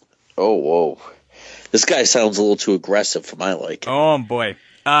 Oh, whoa. This guy sounds a little too aggressive for my liking. Oh, boy.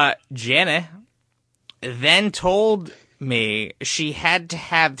 Janet then told me she had to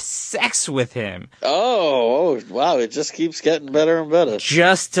have sex with him. Oh, wow. It just keeps getting better and better.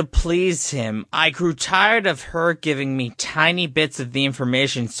 Just to please him. I grew tired of her giving me tiny bits of the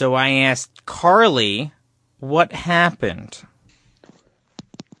information, so I asked Carly what happened.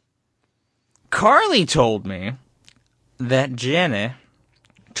 Carly told me that Janet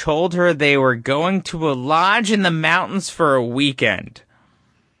told her they were going to a lodge in the mountains for a weekend.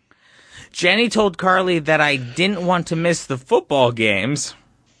 Jenny told Carly that I didn't want to miss the football games.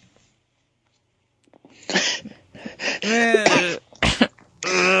 Yeah,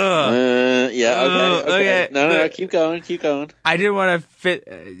 okay. No, keep going. I didn't want to fit.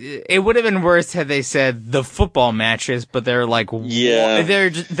 It would have been worse had they said the football matches, but they're like, they're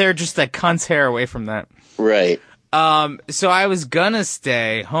just a cunt's hair away from that. Right. So I was gonna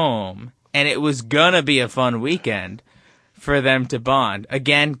stay home, and it was gonna be a fun weekend for them to bond.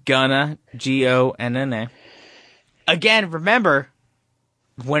 Again, gonna, Gonna. Again, remember,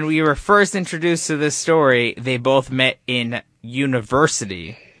 when we were first introduced to this story, they both met in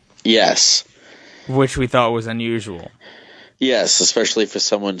university. Yes. Which we thought was unusual. Yes, especially for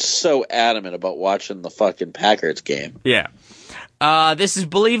someone so adamant about watching the fucking Packers game. Yeah. This is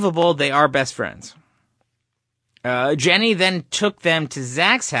believable. They are best friends. Jenny then took them to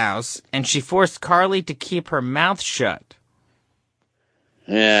Zach's house, and she forced Carly to keep her mouth shut.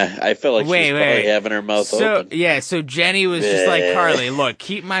 Yeah, I feel like she's probably having her mouth open. Yeah, so Jenny was just like, Carly, look,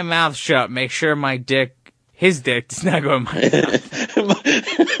 keep my mouth shut. Make sure his dick does not go in my mouth.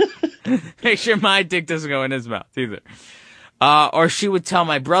 Make sure my dick doesn't go in his mouth either. Or she would tell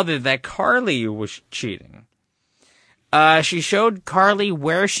my brother that Carly was cheating. She showed Carly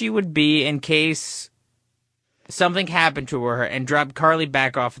where she would be in case something happened to her and dropped Carly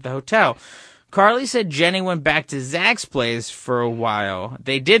back off at the hotel. Carly said Jenny went back to Zach's place for a while.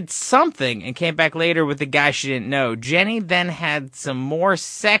 They did something and came back later with a guy she didn't know. Jenny then had some more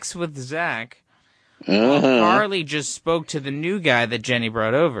sex with Zach. While Carly just spoke to the new guy that Jenny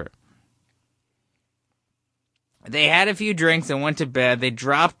brought over. They had a few drinks and went to bed. They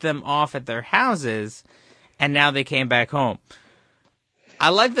dropped them off at their houses, and now they came back home. I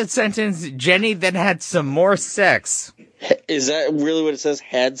like that sentence. Jenny then had some more sex. Is that really what it says?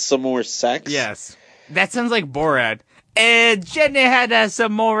 Had some more sex? Yes. That sounds like Borat. Jenny had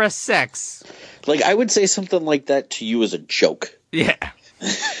some more sex. Like, I would say something like that to you as a joke. Yeah.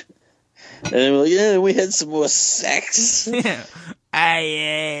 And then we're like, yeah, we had some more sex. Yeah.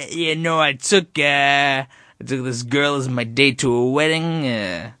 I took this girl as my date to a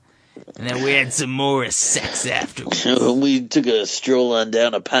wedding. And then we had some more sex afterwards. We took a stroll on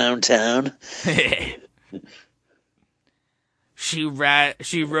down to Pound Town. She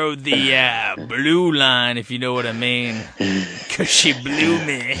rode the blue line, if you know what I mean. 'Cause she blew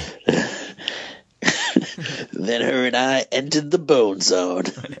me. Then her and I entered the Bone Zone.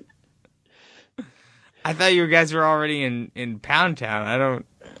 I thought you guys were already in Pound Town.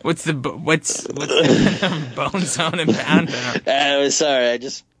 What's the Bone Zone in Pound Town? Sorry, I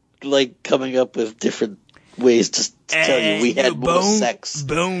just like coming up with different ways to tell you we had more sex.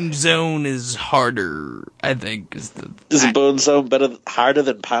 Bone Zone is harder, I think. Is Bone Zone harder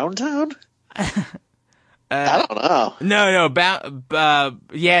than Pound Town? I don't know. No,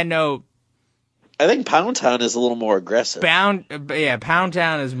 no. I think Pound Town is a little more aggressive. Pound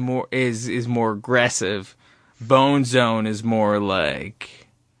Town is more aggressive. Bone Zone is more like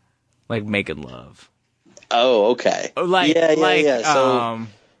making love. Oh, okay. So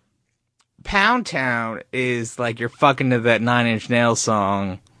Pound Town is like you're fucking to that Nine Inch Nails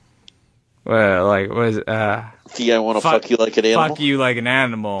song. Well, like was I want to fuck you like an animal. Fuck you like an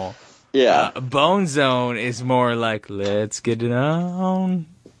animal. Yeah. Bone Zone is more like let's get it on.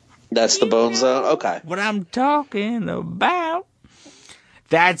 That's the Bone Zone? Okay. What I'm talking about.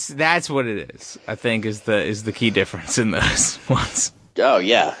 That's what it is. I think is the key difference in those ones. Oh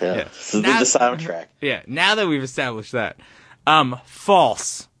yeah. The soundtrack. Yeah. Now that we've established that,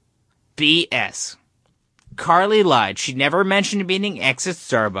 false, BS. Carly lied. She never mentioned meeting X at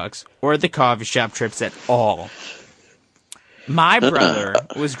Starbucks or the coffee shop trips at all. My brother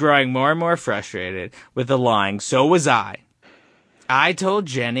was growing more and more frustrated with the lying. So was I. I told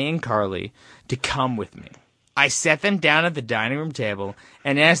Jenny and Carly to come with me. I set them down at the dining room table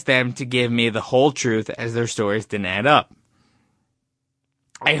and asked them to give me the whole truth as their stories didn't add up.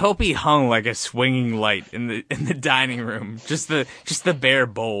 I hope he hung like a swinging light in the dining room, just the bare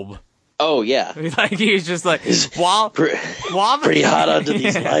bulb. Oh yeah, like he was just like pretty hot under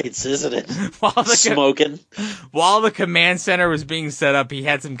these lights, isn't it? Smoking. While the command center was being set up, he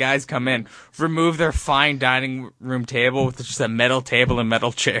had some guys come in, remove their fine dining room table with just a metal table and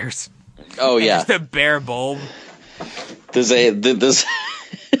metal chairs. Oh yeah, just a bare bulb. There's a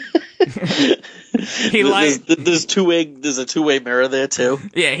two-way mirror there too.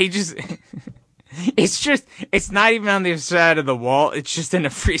 Yeah, he just. It's not even on the other side of the wall. It's just in a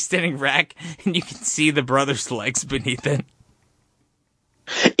freestanding rack, and you can see the brother's legs beneath it.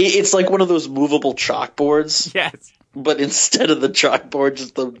 It's like one of those movable chalkboards. Yes. But instead of the chalkboard,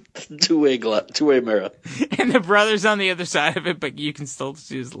 just the two-way mirror. And the brother's on the other side of it, but you can still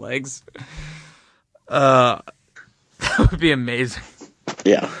see his legs. That would be amazing.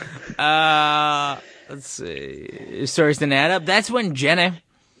 Yeah. Let's see. Stories didn't add up. That's when Jenna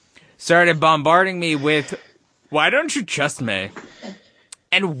started bombarding me with, why don't you trust me?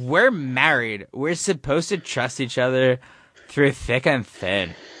 And we're married. We're supposed to trust each other through thick and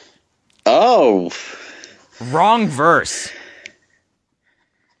thin. Oh. Wrong verse.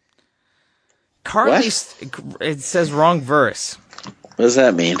 Carly, it says wrong verse. What does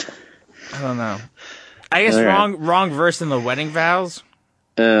that mean? I don't know. I guess wrong verse in the wedding vows.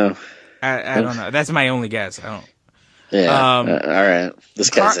 Oh. I don't know. That's my only guess. I don't. Yeah. All right. This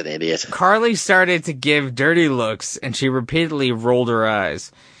guy's an idiot. Carly started to give dirty looks, and she repeatedly rolled her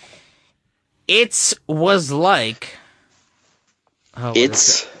eyes. It was like.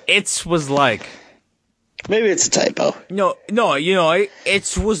 It was like. Maybe it's a typo. No.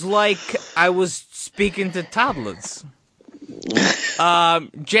 It was like I was speaking to toddlers.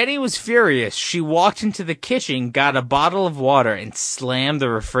 Jenny was furious. She walked into the kitchen, got a bottle of water, and slammed the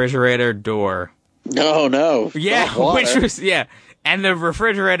refrigerator door. No. Yeah, and the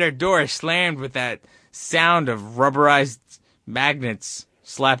refrigerator door slammed with that sound of rubberized magnets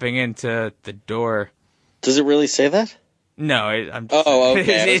slapping into the door. Does it really say that? No,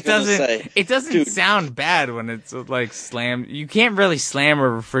 okay. It doesn't sound bad when it's like slammed. You can't really slam a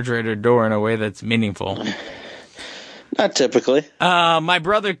refrigerator door in a way that's meaningful. Not typically. My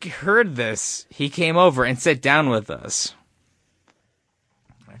brother heard this. He came over and sat down with us.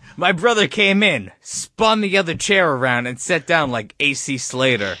 My brother came in, spun the other chair around, and sat down like AC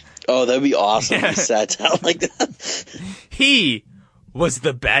Slater. Oh, that'd be awesome if he sat down like that. He was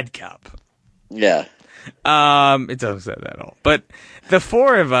the bad cop. Yeah. It doesn't say that at all. But the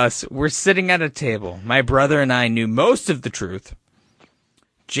four of us were sitting at a table. My brother and I knew most of the truth.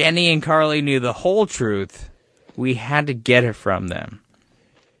 Jenny and Carly knew the whole truth. We had to get it from them.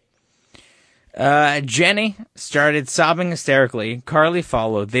 Jenny started sobbing hysterically. Carly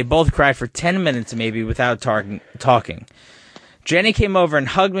followed. They both cried for 10 minutes maybe without talking. Jenny came over and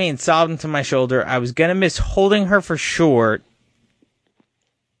hugged me and sobbed into my shoulder. I was going to miss holding her for sure.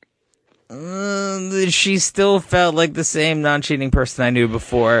 She still felt like the same non-cheating person I knew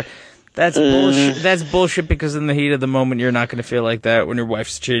before. That's bullshit. That's bullshit because in the heat of the moment, you're not going to feel like that when your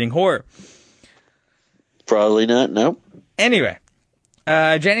wife's a cheating whore. Probably not, no. Anyway,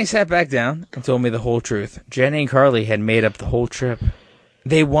 Jenny sat back down and told me the whole truth. Jenny and Carly had made up the whole trip.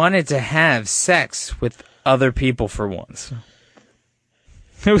 They wanted to have sex with other people for once.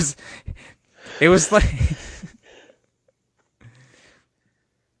 It was like...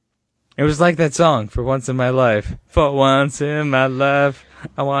 It was like that song, For Once in My Life. For once in my life,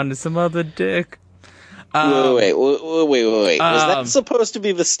 I wanted some other dick. Wait. Was that supposed to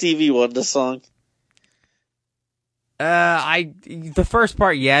be the Stevie Wonder song? The first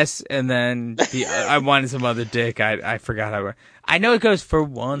part, yes, and then I wanted some other dick. I forgot how. I know it goes for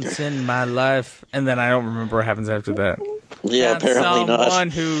once in my life, and then I don't remember what happens after that. Yeah, Found apparently not. Someone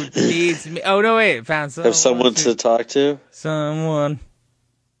who needs me. Oh no, wait. Found someone. Have someone to talk to. Someone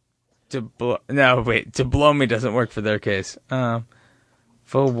to blow. No, wait. To blow me doesn't work for their case.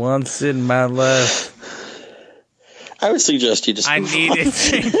 For once in my life. I would suggest you just. I needed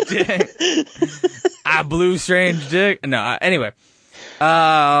strange dick. I blew strange dick. No, anyway.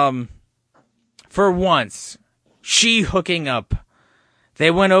 For once, she hooking up. They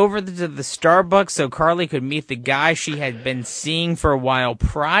went over to the Starbucks so Carly could meet the guy she had been seeing for a while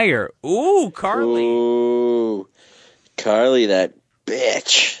prior. Ooh, Carly. Ooh, Carly, that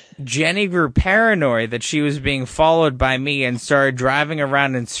bitch. Jenny grew paranoid that she was being followed by me and started driving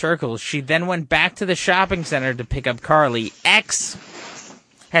around in circles. She then went back to the shopping center to pick up Carly. X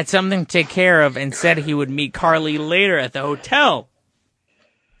had something to take care of and said he would meet Carly later at the hotel.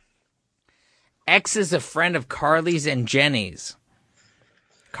 X is a friend of Carly's and Jenny's.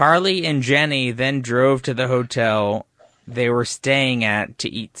 Carly and Jenny then drove to the hotel they were staying at to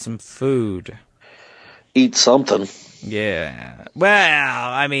eat some food. Eat something. Yeah. Well,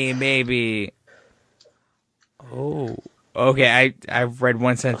 I mean, maybe. Oh. Okay, I read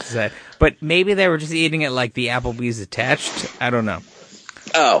one sentence that. But maybe they were just eating it like the Applebee's attached. I don't know.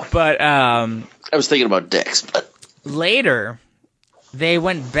 Oh. But, I was thinking about dicks, but. Later, they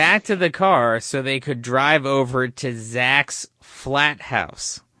went back to the car so they could drive over to Zach's flat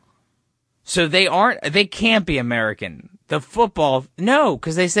house. So they can't be American. The football, no,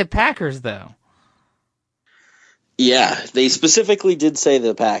 because they said Packers, though. Yeah, they specifically did say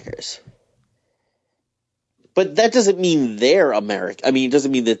the Packers. But that doesn't mean they're American. I mean, it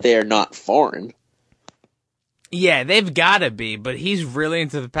doesn't mean that they're not foreign. Yeah, they've got to be, but he's really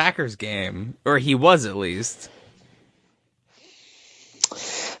into the Packers game. Or he was, at least.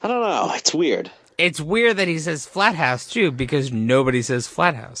 I don't know. It's weird. It's weird that he says flat house, too, because nobody says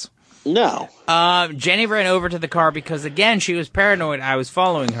flat house. No. Jenny ran over to the car because, again, she was paranoid I was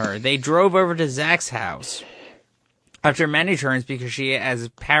following her. They drove over to Zach's house after many turns because she is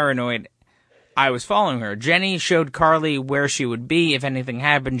paranoid I was following her. Jenny showed Carly where she would be if anything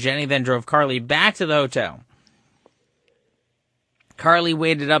happened. Jenny then drove Carly back to the hotel. Carly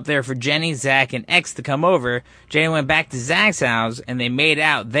waited up there for Jenny, Zach, and X to come over. Jenny went back to Zach's house, and they made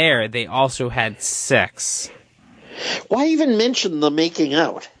out there. They also had sex. Why even mention the making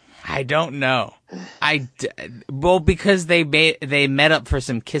out? I don't know. Well, because they met up for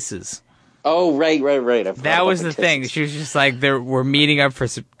some kisses. Oh, right. That was the thing. She was just like, we're meeting up for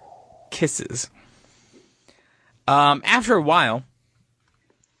some kisses. After a while,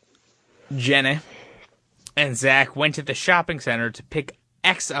 Jenny and Zach went to the shopping center to pick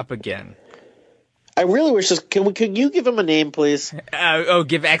X up again. I really wish this... Can you give him a name, please?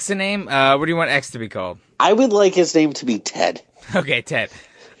 Give X a name? What do you want X to be called? I would like his name to be Ted. Okay, Ted.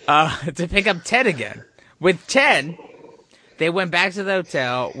 To pick up Ted again. With Ted, they went back to the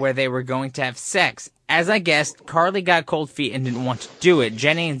hotel where they were going to have sex. As I guessed, Carly got cold feet and didn't want to do it.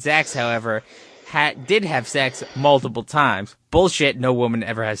 Jenny and Zach, however, did have sex multiple times. Bullshit, no woman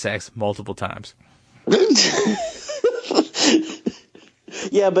ever has sex multiple times.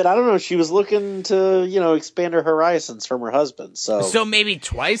 Yeah, but I don't know. She was looking to, expand her horizons from her husband. So maybe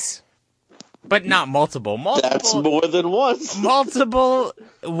twice? But not multiple. That's more than once. Multiple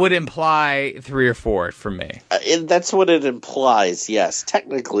would imply 3 or 4 for me. That's what it implies, yes.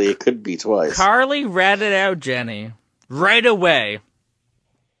 Technically, it could be twice. Carly ratted out Jenny right away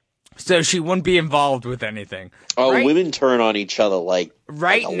so she wouldn't be involved with anything. Oh, women turn on each other like a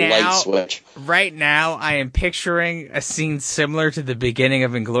light switch. Right now, I am picturing a scene similar to the beginning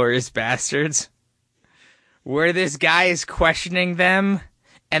of Inglourious Bastards, where this guy is questioning them,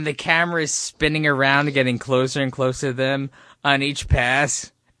 and the camera is spinning around, getting closer and closer to them on each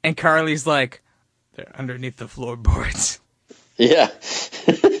pass, and Carly's like, they're underneath the floorboards. Yeah.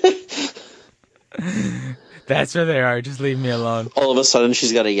 That's where they are. Just leave me alone. All of a sudden,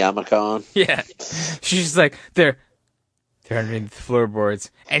 she's got a yarmulke on. Yeah. She's just like, they're underneath the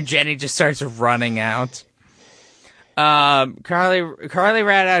floorboards. And Jenny just starts running out. Carly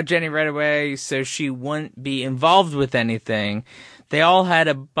rat out Jenny right away so she wouldn't be involved with anything. They all had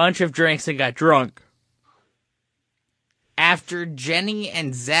a bunch of drinks and got drunk. After Jenny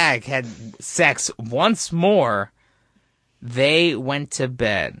and Zach had sex once more, they went to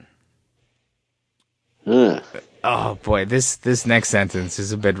bed. Ugh. Oh boy, this next sentence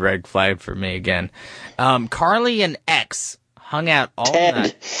is a bit red flag for me again. Carly and X hung out all Ted.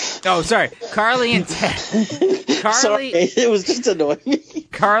 night. Oh, sorry. Carly and Ted. Sorry, it was just annoying me.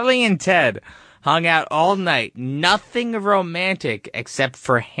 Carly and Ted hung out all night. Nothing romantic except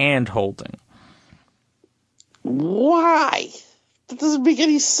for hand holding. Why? That doesn't make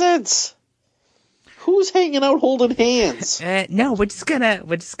any sense. Who's hanging out holding hands? No, we're just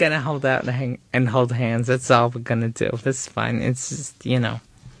gonna hold out and hold hands. That's all we're gonna do. That's fine. It's just, you know.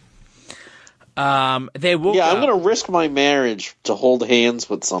 They woke up. I'm gonna risk my marriage to hold hands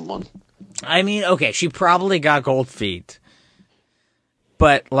with someone. I mean, okay, she probably got cold feet.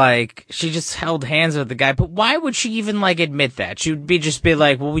 But, like, she just held hands with the guy. But why would she even, like, admit that? She would just be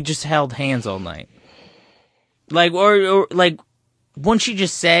like, well, we just held hands all night. Like, or like, wouldn't she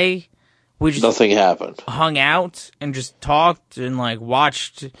just say, we just Nothing happened. hung out and just talked and, like,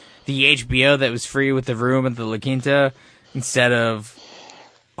 watched the HBO that was free with the room at the La Quinta instead of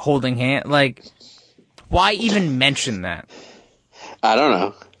holding hands? Like, why even mention that? I don't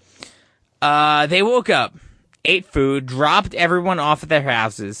know. They woke up, ate food, dropped everyone off at their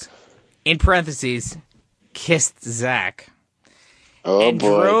houses, in parentheses, kissed Zach, Oh,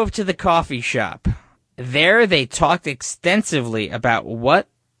 boy. drove to the coffee shop. There they talked extensively about what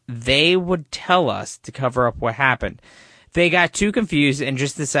they would tell us to cover up what happened. They got too confused and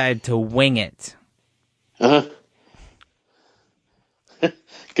just decided to wing it. Uh-huh.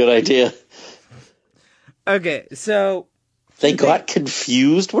 Good idea. Okay, so... They got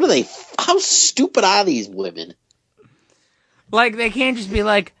confused? What are they? How stupid are these women? Like, they can't just be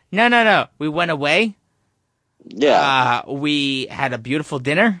like, no, we went away. Yeah. We had a beautiful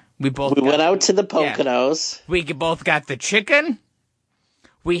dinner. We went out to the Poconos. We both got the chicken.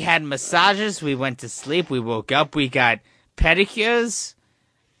 We had massages. We went to sleep. We woke up. We got pedicures,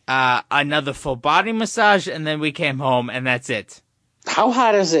 another full body massage, and then we came home, and that's it. How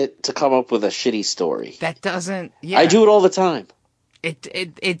hard is it to come up with a shitty story? That doesn't... Yeah. I do it all the time.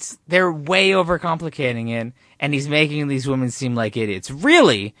 It's they're way overcomplicating it, and he's making these women seem like idiots.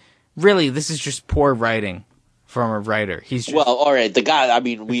 Really, this is just poor writing from a writer. He's just, Well, all right, the guy. I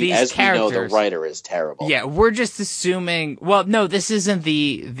mean, we know, the writer is terrible. Yeah, we're just assuming. Well, no, this isn't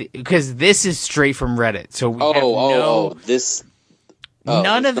because this is straight from Reddit. So we this.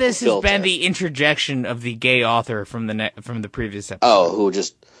 None of this has filter. been the interjection of the gay author from the previous episode. Oh, who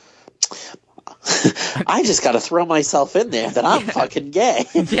just. I just got to throw myself in there that I'm fucking gay.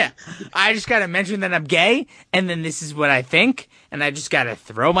 Yeah, I just got to mention that I'm gay, and then this is what I think, and I just got to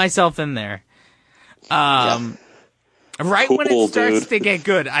throw myself in there. Right when it starts to get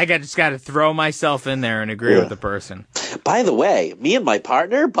good, I just got to throw myself in there and agree with the person. By the way, me and my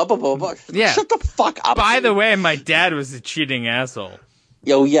partner, Yeah. Shut the fuck up. By the way, my dad was a cheating asshole.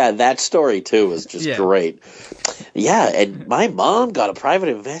 Oh, yeah, that story, too, was just great. Yeah, and my mom got a private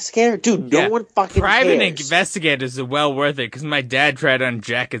investigator? Dude, no one fucking Private cares. investigators are well worth it, because my dad tried on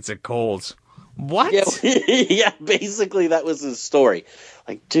jackets at Kohl's. What? Yeah, basically that was his story.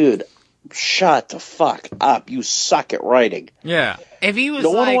 Like, dude, shut the fuck up. You suck at writing. Yeah. If he was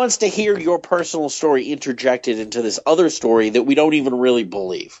No one wants to hear your personal story interjected into this other story that we don't even really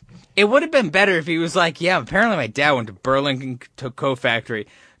believe. It would have been better if he was like, yeah, apparently my dad went to Burlington Coat Factory,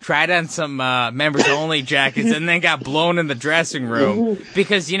 tried on some members-only jackets, and then got blown in the dressing room.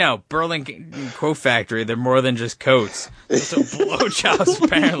 Because, Burlington Coat Factory, they're more than just coats. Those are blowjobs,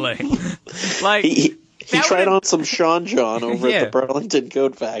 apparently. Like, He tried on some Sean John over at the Burlington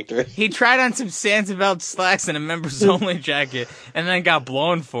Coat Factory. He tried on some Santabelt slacks and a members-only jacket, and then got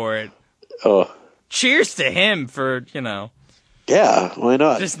blown for it. Oh. Cheers to him for, Yeah, why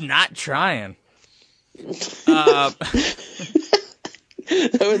not? just not trying. He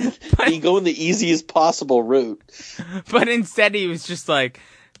going the easiest possible route. But instead he was just like,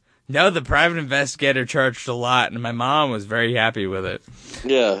 no, the private investigator charged a lot, and my mom was very happy with it.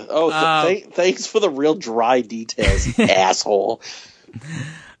 Yeah. Oh, thanks for the real dry details, asshole.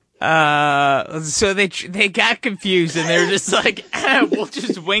 So they got confused, and they were just like, we'll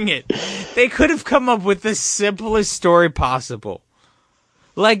just wing it. They could have come up with the simplest story possible.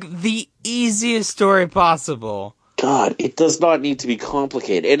 Like, the easiest story possible. God, it does not need to be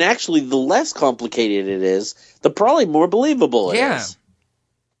complicated. And actually, the less complicated it is, the probably more believable it is.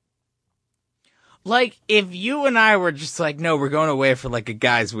 Like, if you and I were just like, no, we're going away for like a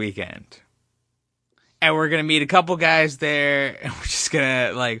guy's weekend. And we're going to meet a couple guys there, and we're just going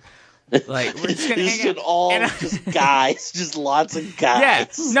to we're just going to hang out. All just guys, just lots of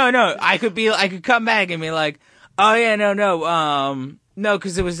guys. Yeah. No, I could come back and be like, oh yeah, no,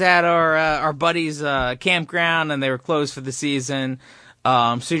 because it was at our buddy's campground and they were closed for the season.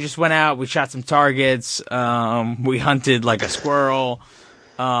 So we just went out, we shot some targets, we hunted like a squirrel.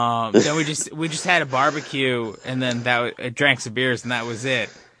 Then we just had a barbecue and then drank some beers and that was it.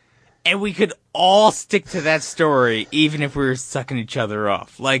 And we could all stick to that story even if we were sucking each other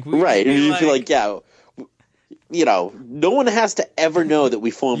off. Like right, you'd be like, yeah, no one has to ever know that we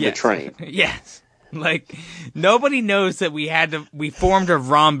formed a train. Yes. Like, nobody knows that we formed a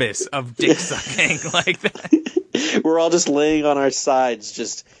rhombus of dick sucking like that. We're all just laying on our sides,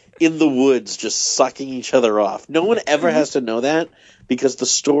 just in the woods, just sucking each other off. No one ever has to know that because the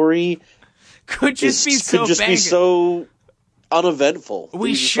story could be so uneventful.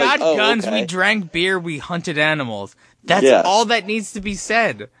 We shot guns, we drank beer, we hunted animals. That's all that needs to be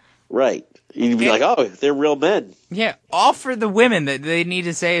said. Right. You'd be like, oh, they're real men. Yeah. All for the women that they need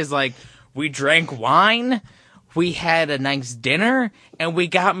to say is like, we drank wine, we had a nice dinner, and we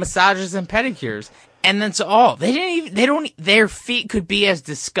got massages and pedicures. And that's all. Their feet could be as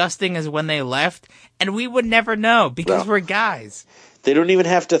disgusting as when they left, and we would never know because we're guys. They don't even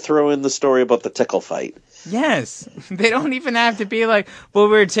have to throw in the story about the tickle fight. Yes. They don't even have to be like, well,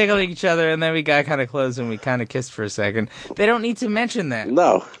 we were tickling each other and then we got kind of close and we kind of kissed for a second. They don't need to mention that.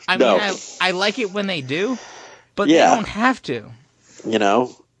 No. I mean, I like it when they do, but they don't have to.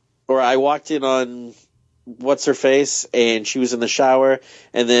 Or I walked in on what's-her-face, and she was in the shower,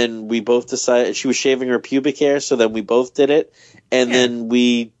 and then we both decided she was shaving her pubic hair, so then we both did it, and then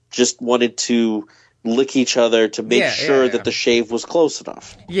we just wanted to lick each other to make sure that the shave was close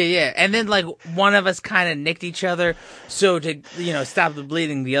enough. Yeah. And then, like, one of us kind of nicked each other, so to, stop the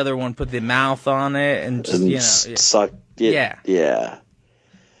bleeding, the other one put the mouth on it and just, suck it. Yeah.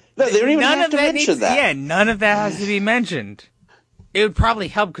 No, they don't even have to mention that. Yeah, none of that has to be mentioned. It would probably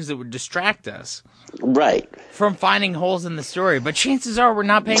help because it would distract us. Right. From finding holes in the story. But chances are we're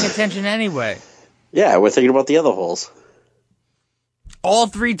not paying attention anyway. Yeah, we're thinking about the other holes. All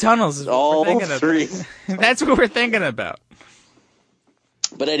 3 tunnels is what we're thinking about. All 3. That's what we're thinking about.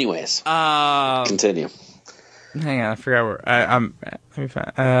 But anyways, continue. Hang on, I forgot where let me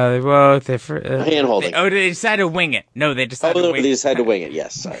find. Hand-holding. They decided to wing it. No, they decided to wing it. They decided to wing it,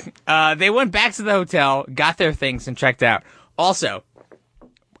 yes. Sorry. They went back to the hotel, got their things, and checked out. Also,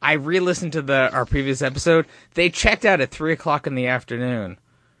 I re-listened to our previous episode. They checked out at 3 o'clock in the afternoon.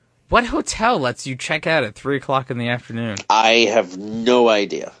 What hotel lets you check out at 3 o'clock in the afternoon? I have no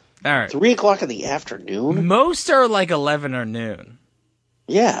idea. All right. 3 o'clock in the afternoon? Most are like 11 or noon.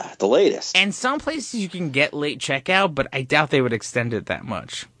 Yeah, the latest. And some places you can get late checkout, but I doubt they would extend it that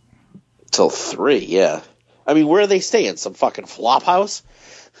much. Till 3, yeah. I mean, where are they staying? Some fucking flop house?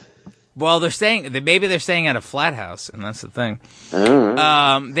 Well, maybe they're staying at a flat house, and that's the thing.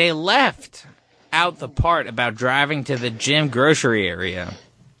 They left out the part about driving to the gym grocery area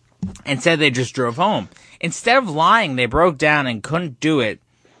and said they just drove home. Instead of lying, they broke down and couldn't do it.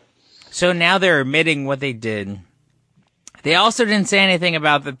 So now they're admitting what they did. They also didn't say anything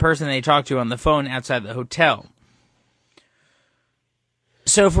about the person they talked to on the phone outside the hotel.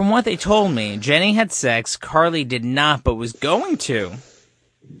 So from what they told me, Jenny had sex, Carly did not, but was going to.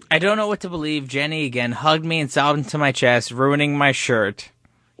 I don't know what to believe. Jenny again hugged me and sobbed into my chest, ruining my shirt.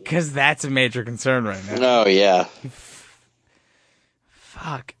 Because that's a major concern right now. Oh, yeah.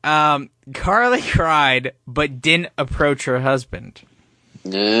 Fuck. Carly cried, but didn't approach her husband.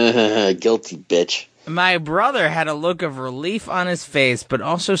 Guilty bitch. My brother had a look of relief on his face, but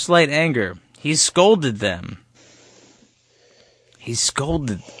also slight anger. He scolded them. He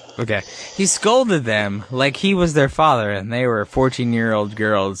scolded them like he was their father, and they were 14-year-old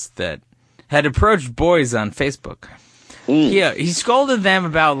girls that had approached boys on Facebook. Yeah, he scolded them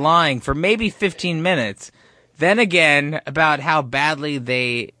about lying for maybe 15 minutes, then again about how badly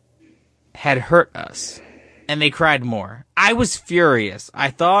they had hurt us, and they cried more. I was furious.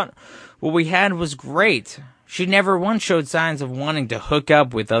 I thought what we had was great. She never once showed signs of wanting to hook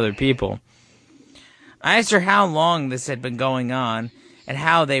up with other people. I asked her how long this had been going on and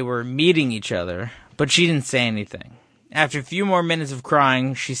how they were meeting each other, but she didn't say anything. After a few more minutes of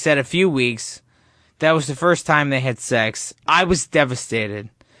crying, she said a few weeks. That was the first time they had sex. I was devastated,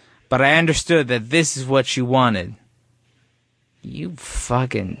 but I understood that this is what she wanted. You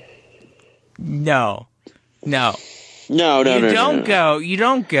fucking... No. No. No. You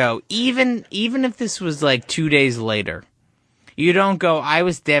don't go. Even if this was like 2 days later. You don't go, I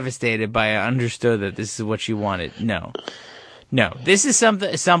was devastated, but I understood that this is what you wanted. No. This is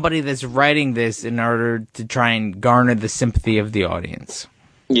somebody that's writing this in order to try and garner the sympathy of the audience.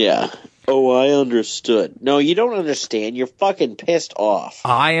 Yeah. Oh, I understood. No, you don't understand. You're fucking pissed off.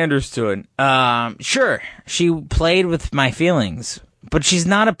 I understood. Sure, she played with my feelings, but she's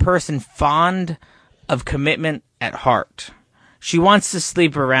not a person fond of commitment at heart. She wants to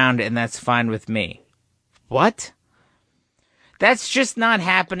sleep around, and that's fine with me. What? That's just not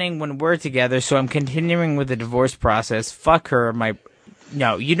happening when we're together, so I'm continuing with the divorce process. Fuck her,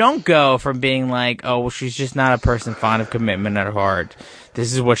 No, you don't go from being like, oh, well, she's just not a person fond of commitment at heart.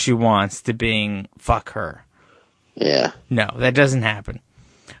 This is what she wants, to being, fuck her. Yeah. No, that doesn't happen.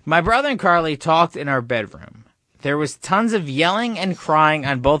 My brother and Carly talked in our bedroom. There was tons of yelling and crying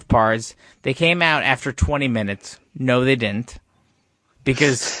on both parts. They came out after 20 minutes. No, they didn't.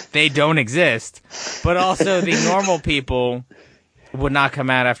 Because they don't exist. But also, the normal people would not come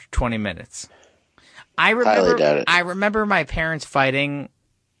out after 20 minutes. I remember my parents fighting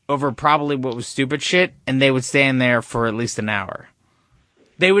over probably what was stupid shit, and they would stand there for at least an hour.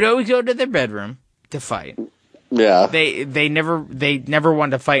 They would always go to their bedroom to fight. Yeah. They never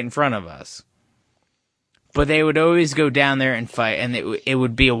wanted to fight in front of us. But they would always go down there and fight, and it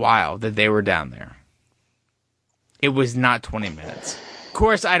would be a while that they were down there. It was not 20 minutes. Of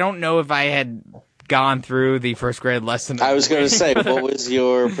course, I don't know if I had gone through the first grade lesson. I was going to say, what was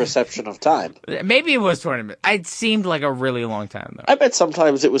your perception of time? Maybe it was 20 minutes. It seemed like a really long time, though. I bet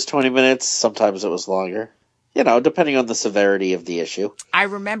sometimes it was 20 minutes, sometimes it was longer. You know, depending on the severity of the issue. I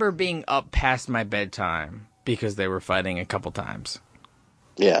remember being up past my bedtime because they were fighting a couple times.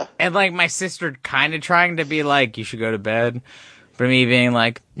 Yeah. And, like, my sister kind of trying to be like, you should go to bed. But me being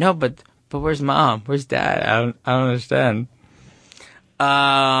like, no, but where's mom? Where's dad? I don't understand.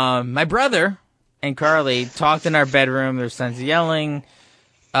 My brother and Carly talked in our bedroom. There was tons of yelling.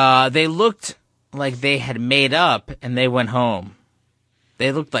 They looked like they had made up and they went home.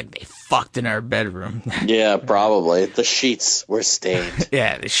 They looked like they fucked in our bedroom. Yeah, probably. The sheets were stained.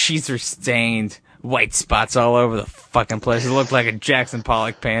 Yeah, the sheets were stained. White spots all over the fucking place. It looked like a Jackson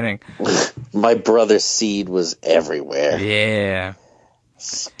Pollock painting. My brother's seed was everywhere. Yeah.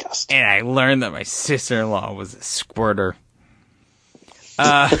 Disgusting. And I learned that my sister-in-law was a squirter.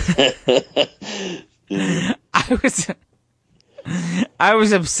 I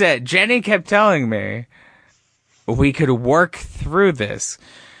was upset. Jenny kept telling me we could work through this.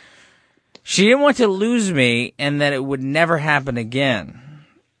 She didn't want to lose me and that it would never happen again.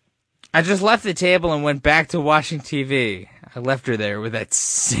 I just left the table and went back to watching TV. I left her there with that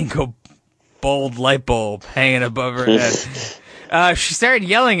single bold light bulb hanging above her head. She started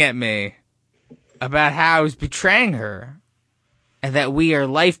yelling at me about how I was betraying her and that we are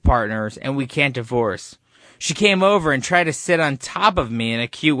life partners and we can't divorce. She came over and tried to sit on top of me in a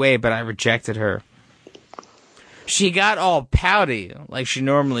cute way, but I rejected her. She got all pouty, like she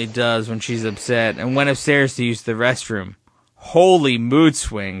normally does when she's upset, and went upstairs to use the restroom. Holy mood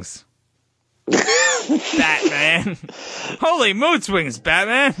swings. Batman. Holy mood swings,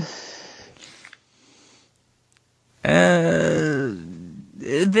 Batman.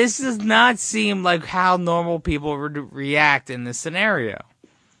 This does not seem like how normal people would react in this scenario.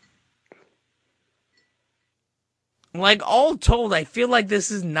 Like, all told, I feel like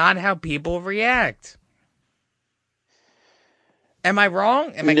this is not how people react. Am I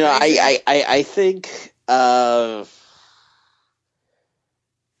wrong? Am I no, crazy? I think I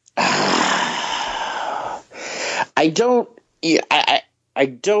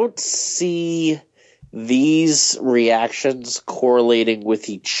don't see these reactions correlating with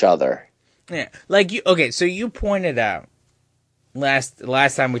each other. Yeah, like so you pointed out last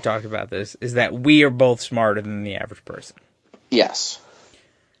time we talked about this is that we are both smarter than the average person. Yes.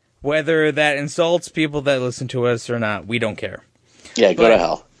 Whether that insults people that listen to us or not, we don't care. Yeah, go to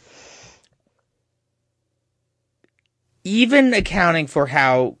hell. Even accounting for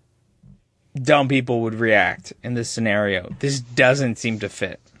how dumb people would react in this scenario, this doesn't seem to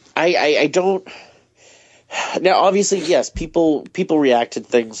fit. I don't. Now, obviously, yes, people react to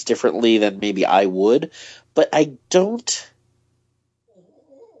things differently than maybe I would, but I don't.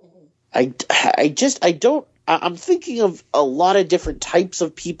 I don't. I'm thinking of a lot of different types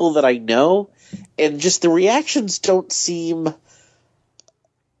of people that I know, and just the reactions don't seem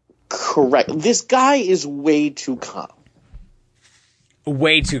correct. This guy is way too calm.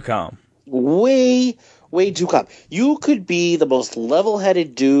 Way too calm. Way too calm. You could be the most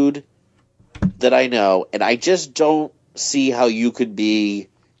level-headed dude that I know, and I just don't see how you could be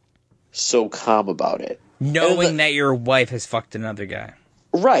so calm about it. knowing that your wife has fucked another guy.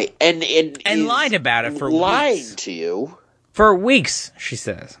 Right, and lied about it for lying weeks. to you. For weeks, she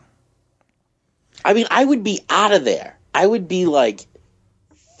says. I mean, I would be out of there. I would be like,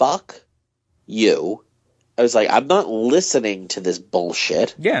 fuck you. I was like, I'm not listening to this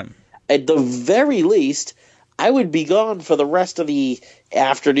bullshit. Yeah. At the very least, I would be gone for the rest of the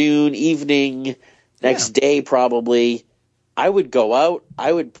afternoon, evening, next day probably. I would go out,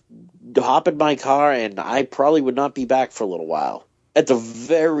 I would hop in my car, and I probably would not be back for a little while. At the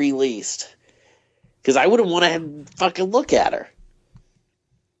very least. Because I wouldn't want to fucking look at her.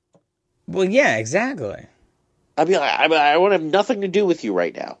 Well, yeah, exactly. I mean, I want to have nothing to do with you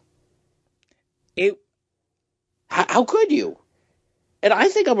right now. How could you? And I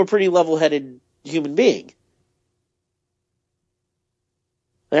think I'm a pretty level-headed human being.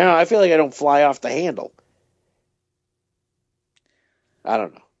 You know, I feel like I don't fly off the handle. I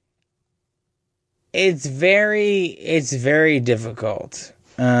don't know. It's very difficult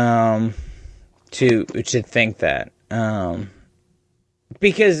to think that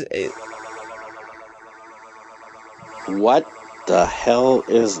because what the hell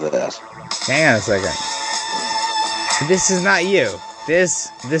is that? Hang on a second. This is not you. This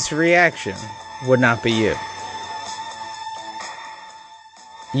reaction would not be you.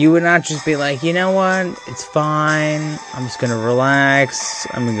 You would not just be like, you know what? It's fine. I'm just gonna relax.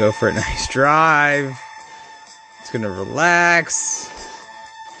 I'm gonna go for a nice drive. Just gonna relax.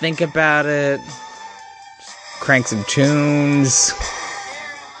 Think about it. Just crank some tunes.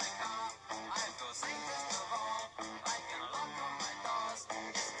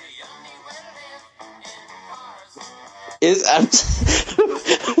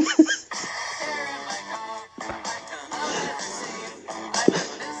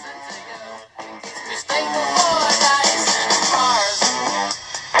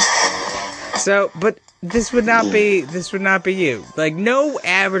 So, but this would not be you. Like, no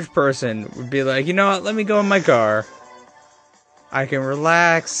average person would be like, you know what, let me go in my car. I can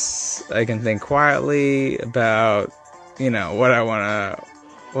relax. I can think quietly about, you know, what I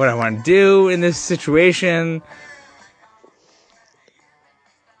want to do in this situation.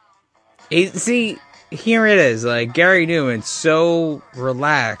 See, here it is. Like, Gary Newman's so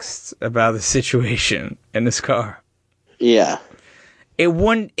relaxed about the situation in his car. Yeah. It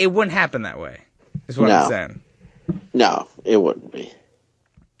wouldn't happen that way, is what I'm saying. No, it wouldn't be.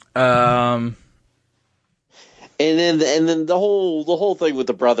 And then the whole thing with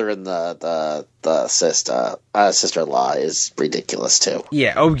the brother and the sister-in-law is ridiculous too.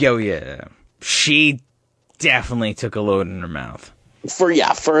 Yeah. Oh yeah. She definitely took a load in her mouth.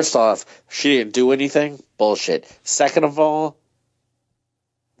 First off, she didn't do anything. Bullshit. Second of all,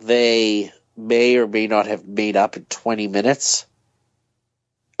 they may or may not have made up in 20 minutes.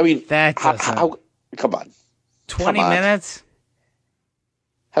 I mean, how come on. 20 minutes?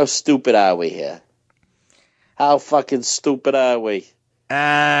 How stupid are we here? How fucking stupid are we?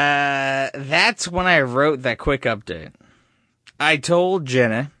 That's when I wrote that quick update. I told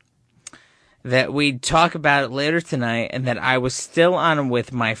Jenna that we'd talk about it later tonight and that I was still on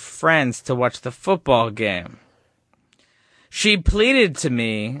with my friends to watch the football game. She pleaded to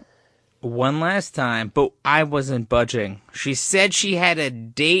me one last time, but I wasn't budging. She said she had a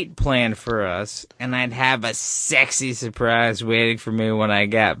date planned for us, and I'd have a sexy surprise waiting for me when I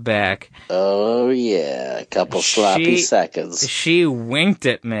got back. Oh, yeah. A couple sloppy seconds. She winked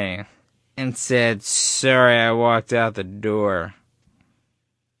at me and said, "Sorry, I walked out the door."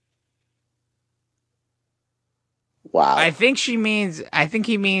 Wow. I think he means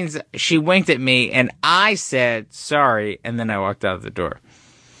she winked at me, and I said, "Sorry," and then I walked out the door.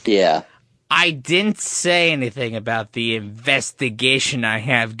 Yeah. I didn't say anything about the investigation I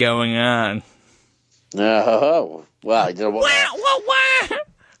have going on. Oh, well, he didn't want to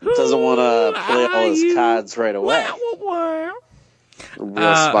play all his cards right away.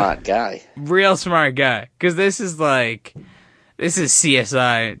 Real smart guy. Real smart guy. Because this is CSI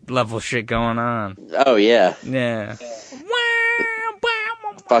level shit going on. Oh, yeah. Yeah.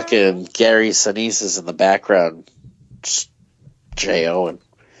 Fucking Gary Sinise is in the background. Just J.O.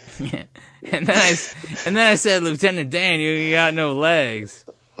 Yeah. And then I said, "Lieutenant Dan, you got no legs."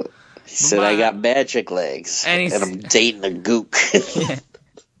 He said, "I got magic legs, and I'm dating a gook." Yeah.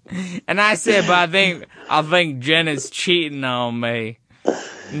 And I said, "But I think Jenna's cheating on me."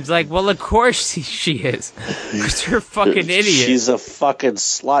 He's like, "Well, of course she is, because you're a fucking idiot." She's a fucking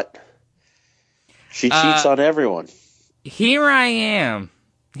slut. She cheats on everyone. Here I am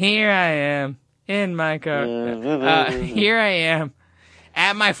in my car. Here I am.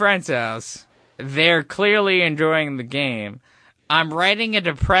 At my friend's house, they're clearly enjoying the game. I'm writing a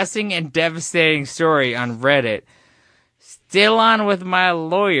depressing and devastating story on Reddit. Still on with my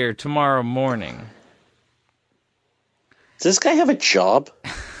lawyer tomorrow morning. Does this guy have a job?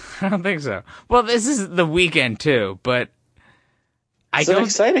 I don't think so. Well, this is the weekend, too, but... It's an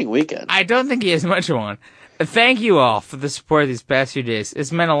exciting weekend. I don't think he has much of one. Thank you all for the support these past few days.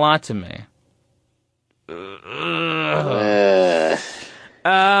 It's meant a lot to me.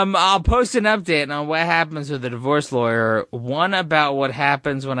 I'll post an update on what happens with the divorce lawyer, one about what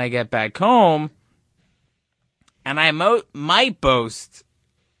happens when I get back home, and I might post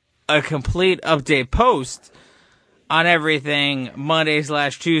a complete update post on everything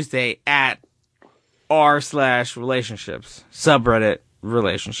Monday/Tuesday at r/relationships, subreddit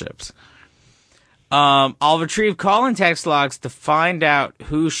relationships. I'll retrieve call and text logs to find out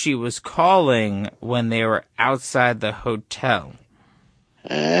who she was calling when they were outside the hotel.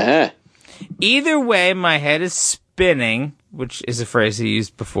 Either way, my head is spinning, which is a phrase he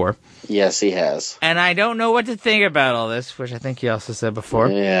used before. Yes, he has. And I don't know what to think about all this, which I think he also said before.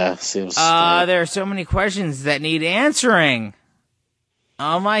 Yeah, seems... there are so many questions that need answering.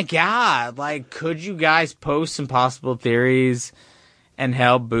 Oh my god, like, could you guys post some possible theories and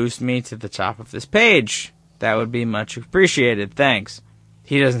help boost me to the top of this page? That would be much appreciated. Thanks.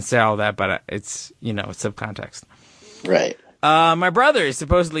 He doesn't say all that, but it's, it's subcontext. Right. My brother is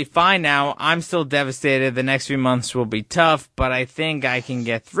supposedly fine now. I'm still devastated. The next few months will be tough, but I think I can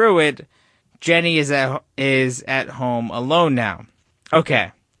get through it. Jenny is at home alone now.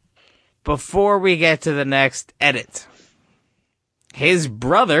 Okay. Before we get to the next edit, his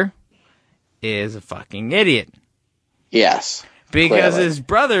brother is a fucking idiot. Yes. Because clearly. his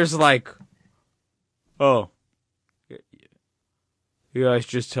brother's like, oh, you guys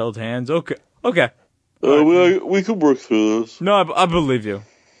just held hands? Okay. We could work through this. No, I believe you.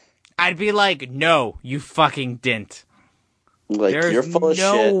 I'd be like, no, you fucking didn't. Like, you're full of shit.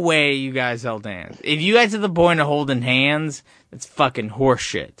 There's no way you guys held hands. If you got to the point of holding hands, that's fucking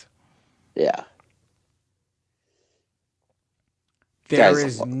horseshit. Yeah. There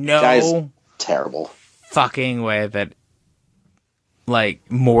is no terrible fucking way that,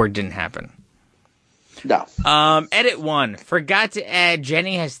 more didn't happen. No. Edit 1. Forgot to add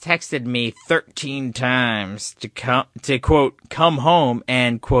Jenny has texted me 13 times to quote, come home,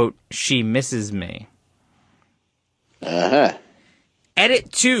 and, quote, she misses me. Uh-huh.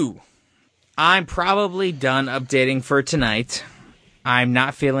 Edit 2. I'm probably done updating for tonight. I'm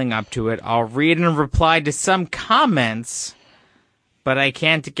not feeling up to it. I'll read and reply to some comments, but I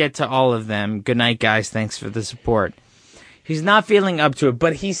can't get to all of them. Good night, guys. Thanks for the support. He's not feeling up to it,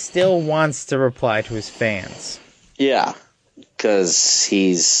 but he still wants to reply to his fans. Yeah, because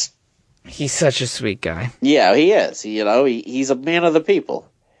he's such a sweet guy. Yeah, he is. He's a man of the people.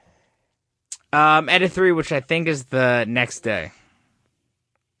 Edit 3, which I think is the next day.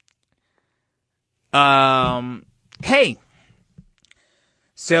 Hey.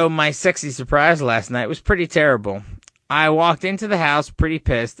 So my sexy surprise last night was pretty terrible. I walked into the house pretty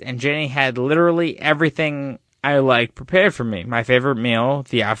pissed, and Jenny had literally everything I liked prepared for me. My favorite meal,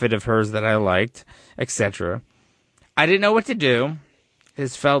 the outfit of hers that I liked, etc. I didn't know what to do.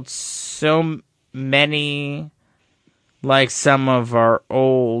 This felt so many like some of our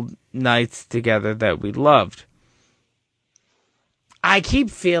old nights together that we loved. I keep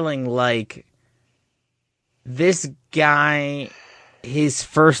feeling like this guy, his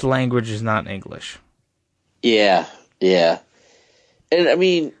first language is not English. Yeah. And I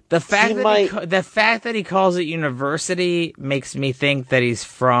mean, the fact that he calls it university makes me think that he's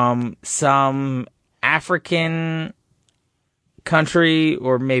from some African country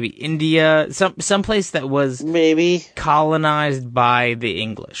or maybe India, some place that was maybe colonized by the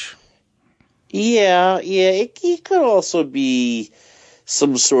English. Yeah. It could also be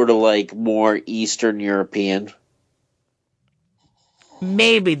some sort of more Eastern European.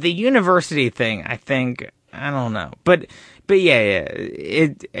 Maybe the university thing. I don't know, but yeah.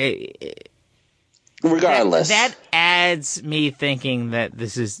 Regardless, that adds me thinking that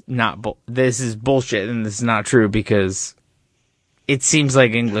this is bullshit and this is not true because it seems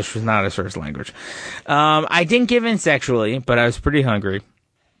like English was not his first language. I didn't give in sexually, but I was pretty hungry.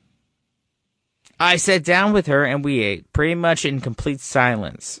 I sat down with her and we ate, pretty much in complete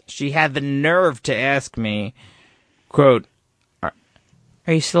silence. She had the nerve to ask me, quote, "Are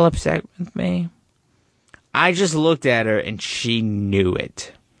you still upset with me?" I just looked at her and she knew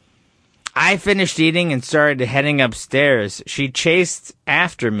it. I finished eating and started heading upstairs. She chased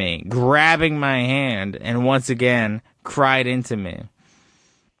after me, grabbing my hand, and once again cried into me.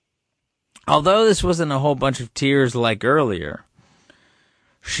 Although this wasn't a whole bunch of tears like earlier,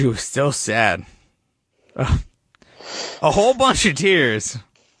 she was still sad. Ugh. A whole bunch of tears.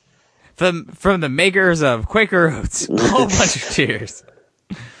 From the makers of Quaker Oats. A whole bunch of tears.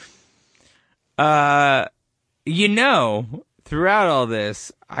 Throughout all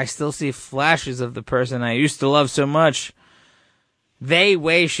this, I still see flashes of the person I used to love so much. The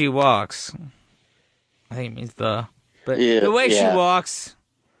way she walks. I think it means the way she walks.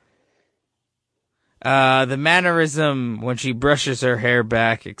 The mannerism when she brushes her hair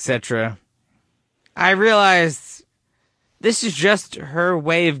back, etc. I realized this is just her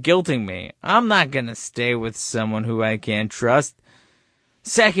way of guilting me. I'm not gonna stay with someone who I can't trust.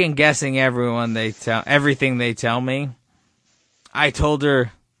 Second guessing everything they tell me. I told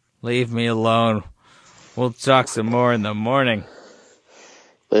her, leave me alone. We'll talk some more in the morning.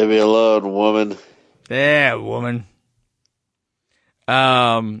 Leave me alone, woman. Yeah, woman.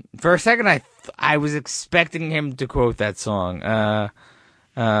 For a second I was expecting him to quote that song.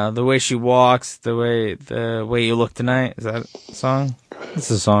 The way she walks, the way you look tonight. Is that a song?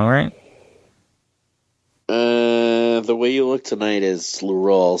 It's a song, right? The way you look tonight is Lou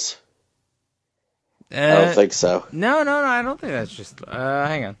Rawls. I don't think so. No, I don't think that's just.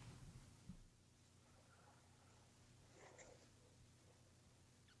 Hang on.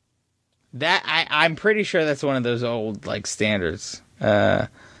 I'm pretty sure that's one of those old standards. Oh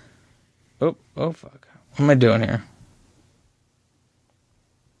fuck! What am I doing here?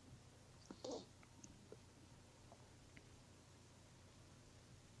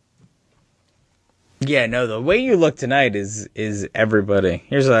 Yeah, no, the way you look tonight is everybody.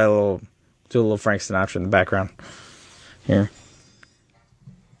 Here's do a little Frank Sinatra in the background. Here.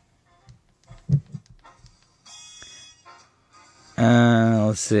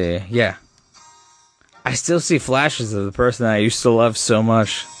 Let's see. Yeah. I still see flashes of the person I used to love so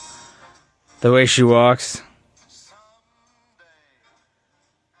much. The way she walks.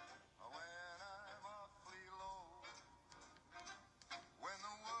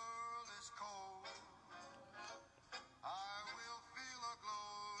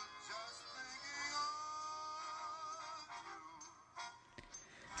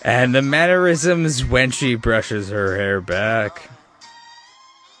 And the mannerisms when she brushes her hair back.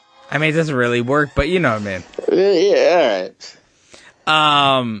 I mean, it doesn't really work, but you know what I mean. Yeah,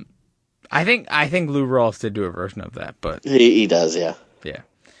 alright. I think Lou Rawls did do a version of that, but he does, yeah. Yeah.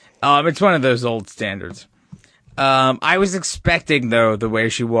 It's one of those old standards. I was expecting though the way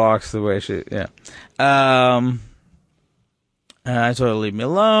she walks, the way she I told her to leave me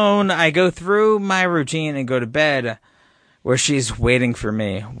alone. I go through my routine and go to bed, where she's waiting for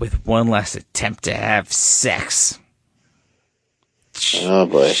me with one last attempt to have sex. Oh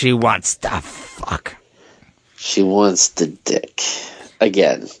boy. She wants to fuck. She wants the dick.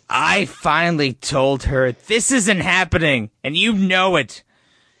 Again. I finally told her, this isn't happening, and you know it.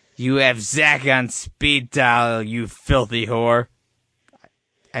 You have Zach on speed dial, you filthy whore.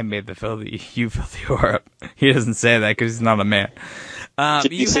 I made you filthy whore up. He doesn't say that because he's not a man.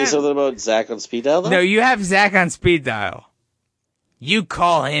 Did you say something about Zach on speed dial, though? No, you have Zach on speed dial. You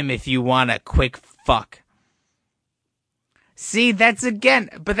call him if you want a quick fuck. See, but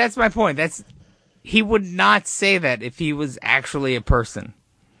that's my point. He would not say that if he was actually a person.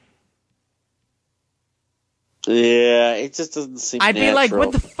 Yeah, it just doesn't seem I'd natural. be like,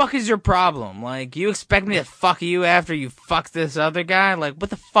 what the fuck is your problem? Like, you expect me to fuck you after you fuck this other guy? Like, what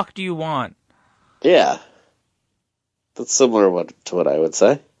the fuck do you want? Yeah. That's similar to what I would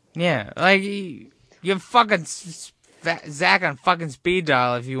say. Yeah, like, you have fucking Zach on fucking speed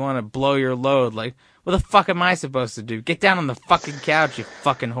dial if you want to blow your load. Like, what the fuck am I supposed to do? Get down on the fucking couch, you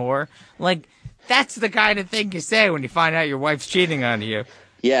fucking whore. Like, that's the kind of thing you say when you find out your wife's cheating on you.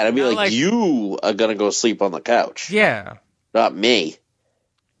 Yeah, I'd be like, you are gonna go sleep on the couch. Yeah. Not me.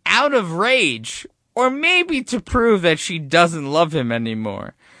 Out of rage, or maybe to prove that she doesn't love him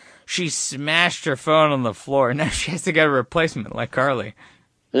anymore, she smashed her phone on the floor. Now she has to get a replacement, like Carly.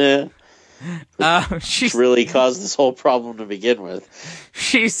 Yeah. She really caused this whole problem to begin with.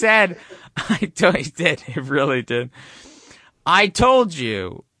 She said, it really did. I told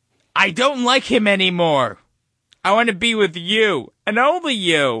you, I don't like him anymore. I want to be with you, and only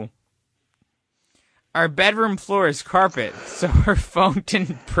you. Our bedroom floor is carpet, so her phone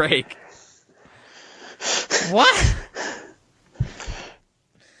didn't break. What?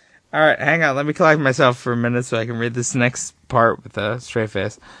 Alright, hang on. Let me collect myself for a minute so I can read this next part with a straight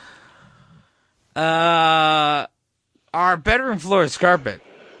face. Our bedroom floor is carpet,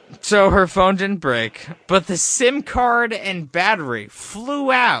 so her phone didn't break, but the SIM card and battery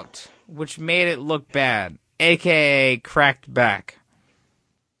flew out, which made it look bad. AKA cracked back.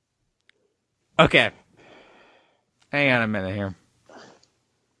 Okay. Hang on a minute here.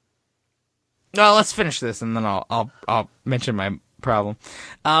 Well, let's finish this, and then I'll mention my problem.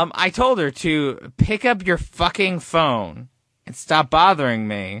 I told her to pick up your fucking phone and stop bothering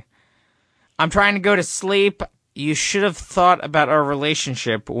me. I'm trying to go to sleep. You should have thought about our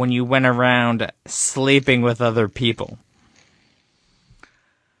relationship when you went around sleeping with other people.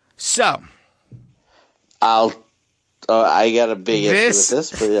 So, I got a big issue with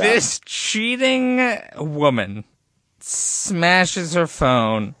this. But yeah. This cheating woman smashes her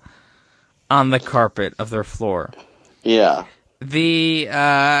phone on the carpet of their floor. Yeah. The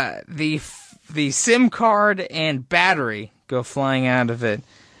SIM card and battery go flying out of it.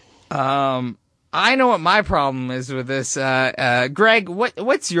 I know what my problem is with this. Greg,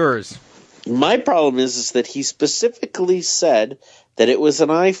 what's yours? My problem is that he specifically said that it was an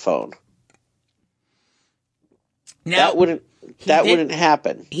iPhone. Now, that wouldn't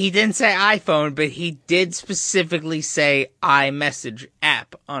happen. He didn't say iPhone, but he did specifically say iMessage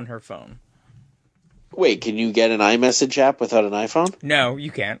app on her phone. Wait, can you get an iMessage app without an iPhone? No,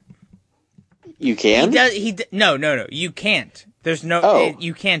 you can't. You can? No, you can't. There's no,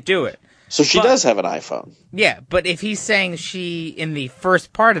 you can't do it. So she does have an iPhone. Yeah, but if he's saying in the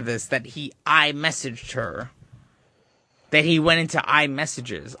first part of this, that he iMessaged her, that he went into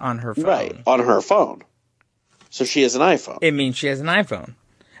iMessages on her phone. Right, on her phone. So she has an iPhone. It means she has an iPhone.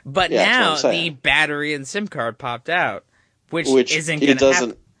 But now the battery and SIM card popped out, which isn't going to happen. It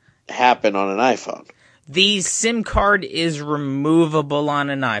doesn't happen on an iPhone. The SIM card is removable on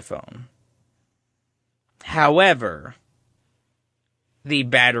an iPhone. However, the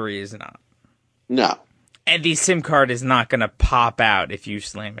battery is not. No. And the SIM card is not going to pop out if you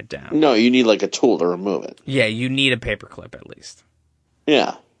slam it down. No, you need like a tool to remove it. Yeah, you need a paperclip at least.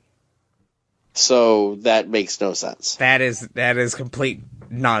 Yeah. So that makes no sense. That is complete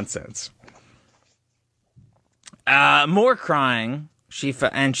nonsense. More crying. She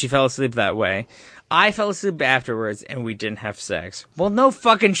fell asleep that way. I fell asleep afterwards, and we didn't have sex. Well, no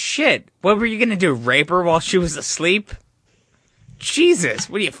fucking shit. What were you gonna do? Rape her while she was asleep? Jesus,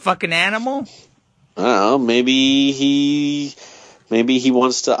 what are you, a fucking animal? I don't know. Maybe he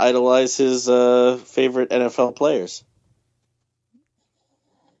wants to idolize his favorite NFL players.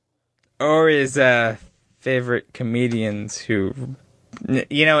 Or his favorite comedians who...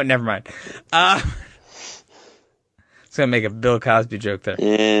 You know what? Never mind. I was going to make a Bill Cosby joke there.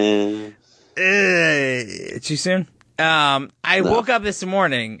 Yeah. Too soon? I woke up this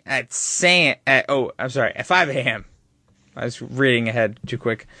morning at 5 a.m. I was reading ahead too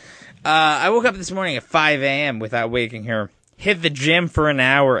quick. I woke up this morning at 5 a.m. without waking her. Hit the gym for an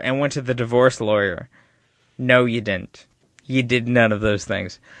hour and went to the divorce lawyer. No, you didn't. You did none of those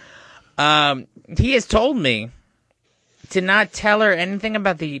things. He has told me to not tell her anything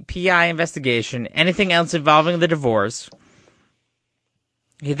about the PI investigation, anything else involving the divorce.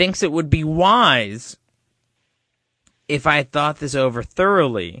 He thinks it would be wise if I thought this over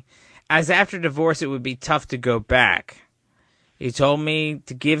thoroughly, as after divorce it would be tough to go back. He told me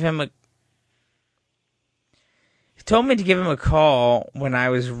to give him a call when I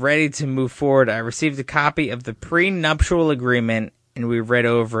was ready to move forward. I received a copy of the prenuptial agreement and we read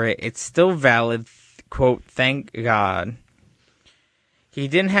over it. It's still valid, quote, thank God. He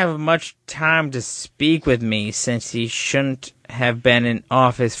didn't have much time to speak with me since he shouldn't have been in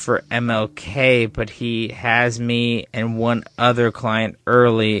office for MLK, but he has me and one other client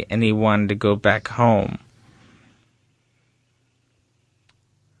early and he wanted to go back home.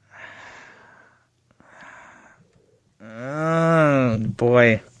 Oh,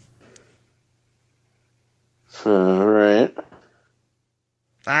 boy. All right.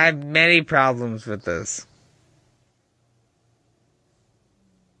 I have many problems with this.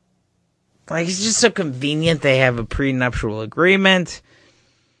 Like, it's just so convenient they have a prenuptial agreement.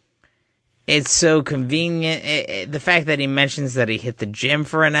 It's so convenient. The fact that he mentions that he hit the gym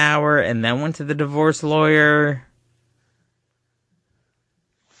for an hour and then went to the divorce lawyer.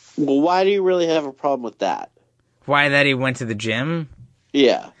 Well, why do you really have a problem with that? Why that he went to the gym?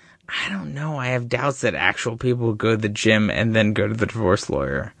 Yeah. I don't know. I have doubts that actual people go to the gym and then go to the divorce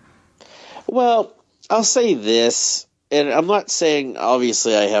lawyer. Well, I'll say this, and I'm not saying,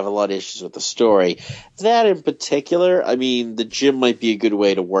 obviously, I have a lot of issues with the story. That in particular, I mean, the gym might be a good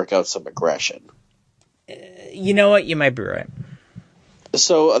way to work out some aggression. You know what? You might be right.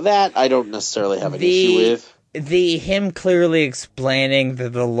 So that I don't necessarily have an issue with. Him clearly explaining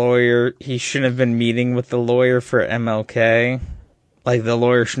that the lawyer, he shouldn't have been meeting with the lawyer for MLK. Like, the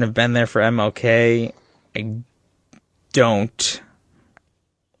lawyer shouldn't have been there for MLK. I don't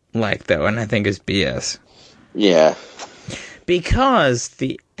like that one. I think is BS. Yeah. Because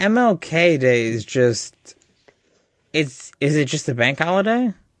the MLK Day is just... Is it just a bank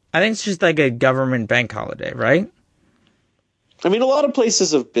holiday? I think it's just like a government bank holiday, right? I mean, a lot of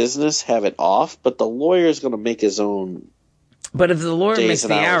places of business have it off, but the lawyer's going to make his own. But if the lawyer Days makes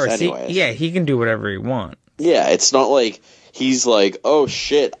and the hours hours, anyways. he can do whatever he wants. Yeah, it's not like he's like, oh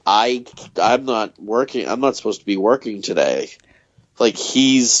shit, I'm not working. I'm not supposed to be working today. Like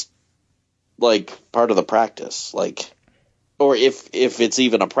he's like part of the practice. Like, or if it's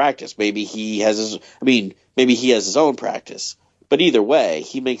even a practice, maybe he has his. I mean, maybe he has his own practice. But either way,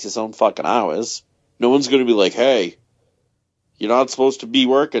 he makes his own fucking hours. No one's going to be like, hey, you're not supposed to be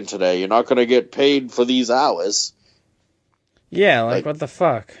working today. You're not going to get paid for these hours. Yeah, like what the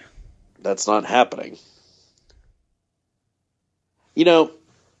fuck? That's not happening. You know,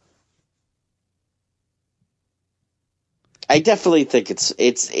 I definitely think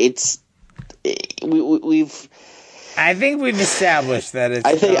we've. I think we've established that it's.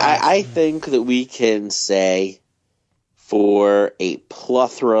 I think that we can say, for a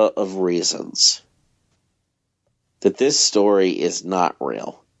plethora of reasons, that this story is not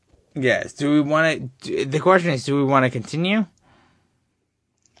real. Yes. Do we want to? The question is, do we want to continue?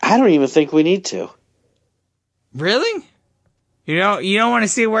 I don't even think we need to. Really? You don't want to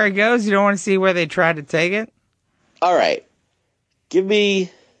see where it goes? You don't want to see where they try to take it? All right. Give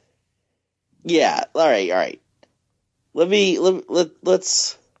me. Yeah. All right.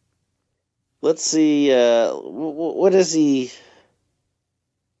 Let's see. What does he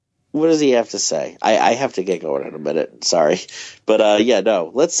have to say? I have to get going in a minute. Sorry, but yeah,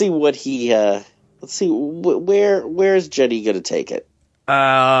 no. Let's see what he. Let's see where's Jenny gonna take it.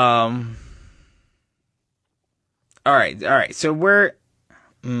 All right. So we're.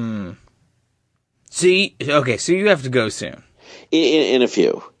 So you have to go soon. In a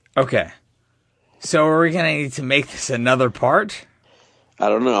few. Okay. So are we gonna need to make this another part? I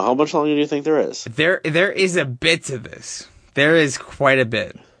don't know. How much longer do you think there is? There is a bit to this. There is quite a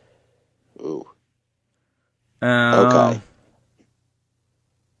bit. Ooh. Okay.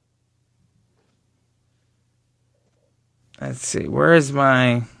 Let's see. Where is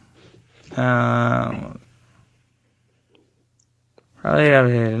my? Probably up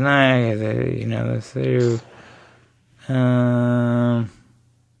here tonight. You know this through.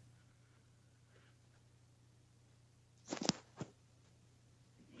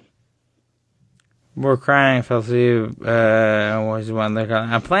 We're crying, fell asleep. Was one they're calling.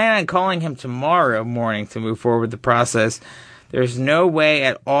 I plan on calling him tomorrow morning to move forward with the process. There's no way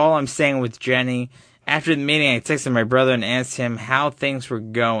at all I'm staying with Jenny. After the meeting, I texted my brother and asked him how things were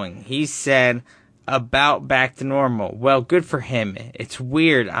going. He said, about back to normal. Well, good for him. It's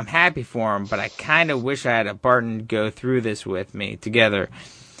weird. I'm happy for him, but I kind of wish I had a partner to go through this with me together.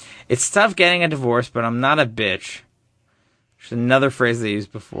 It's tough getting a divorce, but I'm not a bitch. Which is another phrase they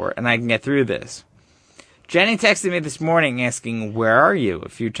used before, and I can get through this. Jenny texted me this morning asking, where are you? A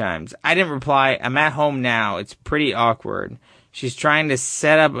few times. I didn't reply. I'm at home now. It's pretty awkward. She's trying to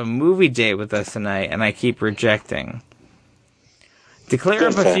set up a movie date with us tonight, and I keep rejecting. To clear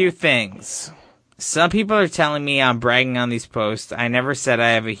up a few things. Some people are telling me I'm bragging on these posts. I never said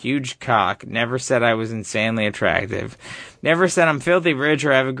I have a huge cock. Never said I was insanely attractive. Never said I'm filthy rich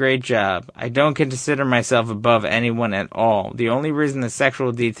or have a great job. I don't consider myself above anyone at all. The only reason the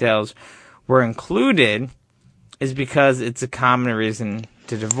sexual details were included is because it's a common reason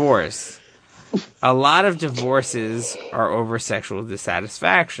to divorce. A lot of divorces are over sexual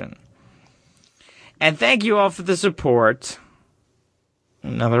dissatisfaction. And thank you all for the support.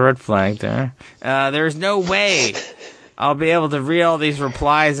 Another red flag there. There's no way I'll be able to read all these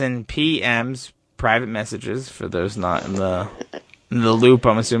replies in PMs, private messages, for those not in the loop,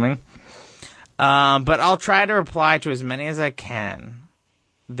 I'm assuming. But I'll try to reply to as many as I can.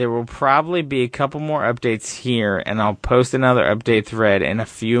 There will probably be a couple more updates here, and I'll post another update thread in a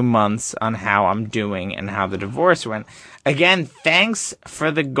few months on how I'm doing and how the divorce went. Again, thanks for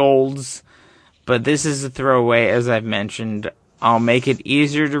the golds, but this is a throwaway, as I've mentioned. I'll make it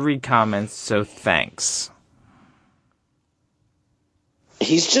easier to read comments, so thanks.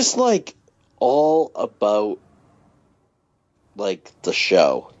 He's just, like, all about, like, the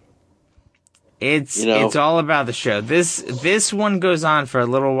show. It's all about the show. This one goes on for a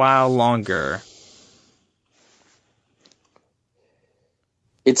little while longer.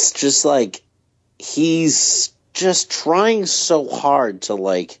 It's just like he's just trying so hard to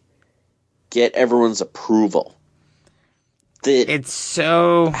like get everyone's approval. It's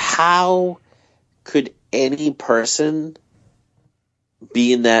so... How could any person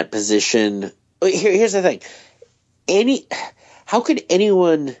be in that position? Here's the thing. How could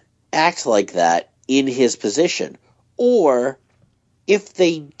anyone act like that in his position? Or if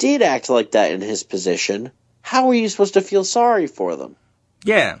they did act like that in his position, how are you supposed to feel sorry for them?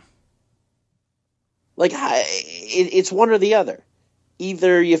 Yeah. Like, it's one or the other.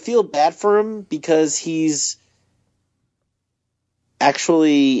 Either you feel bad for him because he's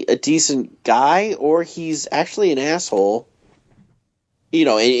actually a decent guy, or he's actually an asshole. You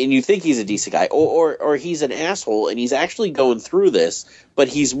know, and you think he's a decent guy, or he's an asshole and he's actually going through this, but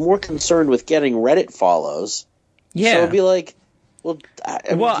he's more concerned with getting Reddit follows. Yeah. So it'd be like, well, do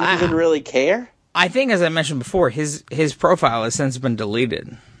you even really care? I think, as I mentioned before, his profile has since been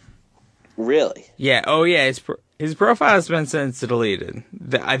deleted. Really? Yeah. Oh, yeah. His profile has been since deleted.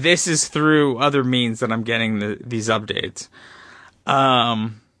 This is through other means that I'm getting these updates.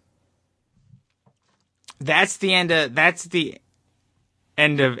 That's the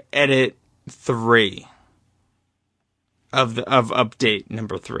end of edit 3 of update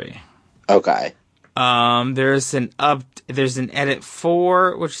number 3. Okay. There's an edit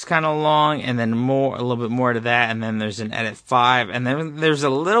 4, which is kind of long, and then a little bit more to that, and then there's an edit 5, and then there's a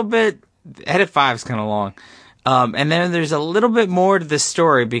little bit. Edit 5 is kind of long, and then there's a little bit more to the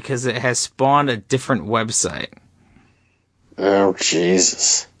story because it has spawned a different website. Oh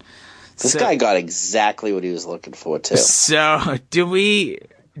Jesus! This guy got exactly what he was looking for too. So do we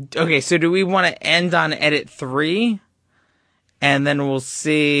want to end on edit 3, and then we'll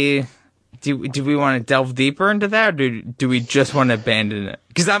see? Do we want to delve deeper into that, or do we just want to abandon it?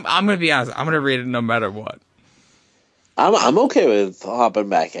 Because I'm going to be honest, I'm going to read it no matter what. I'm okay with hopping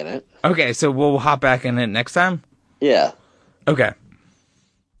back in it. Okay, so we'll hop back in it next time? Yeah. Okay.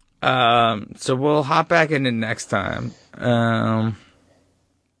 So we'll hop back in it next time.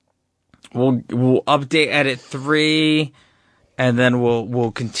 We'll update edit 3, and then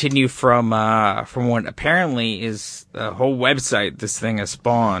we'll continue from what apparently is the whole website this thing has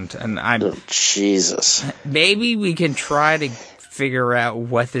spawned. And Jesus. Maybe we can try to figure out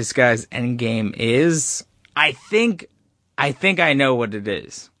what this guy's endgame is. I think I know what it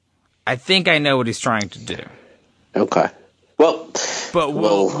is. I think I know what he's trying to do. Okay. Well, but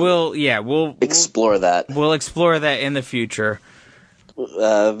we'll explore that. We'll explore that in the future.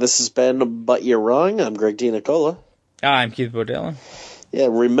 This has been But You're Wrong. I'm Greg DiNicola. I'm Keith Bodella. Yeah,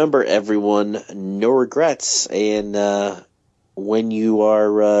 remember everyone, no regrets. And when you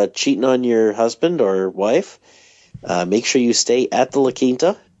are cheating on your husband or wife, make sure you stay at the La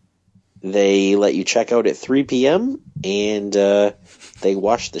Quinta. They let you check out at 3 p.m. and they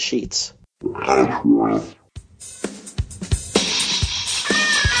wash the sheets.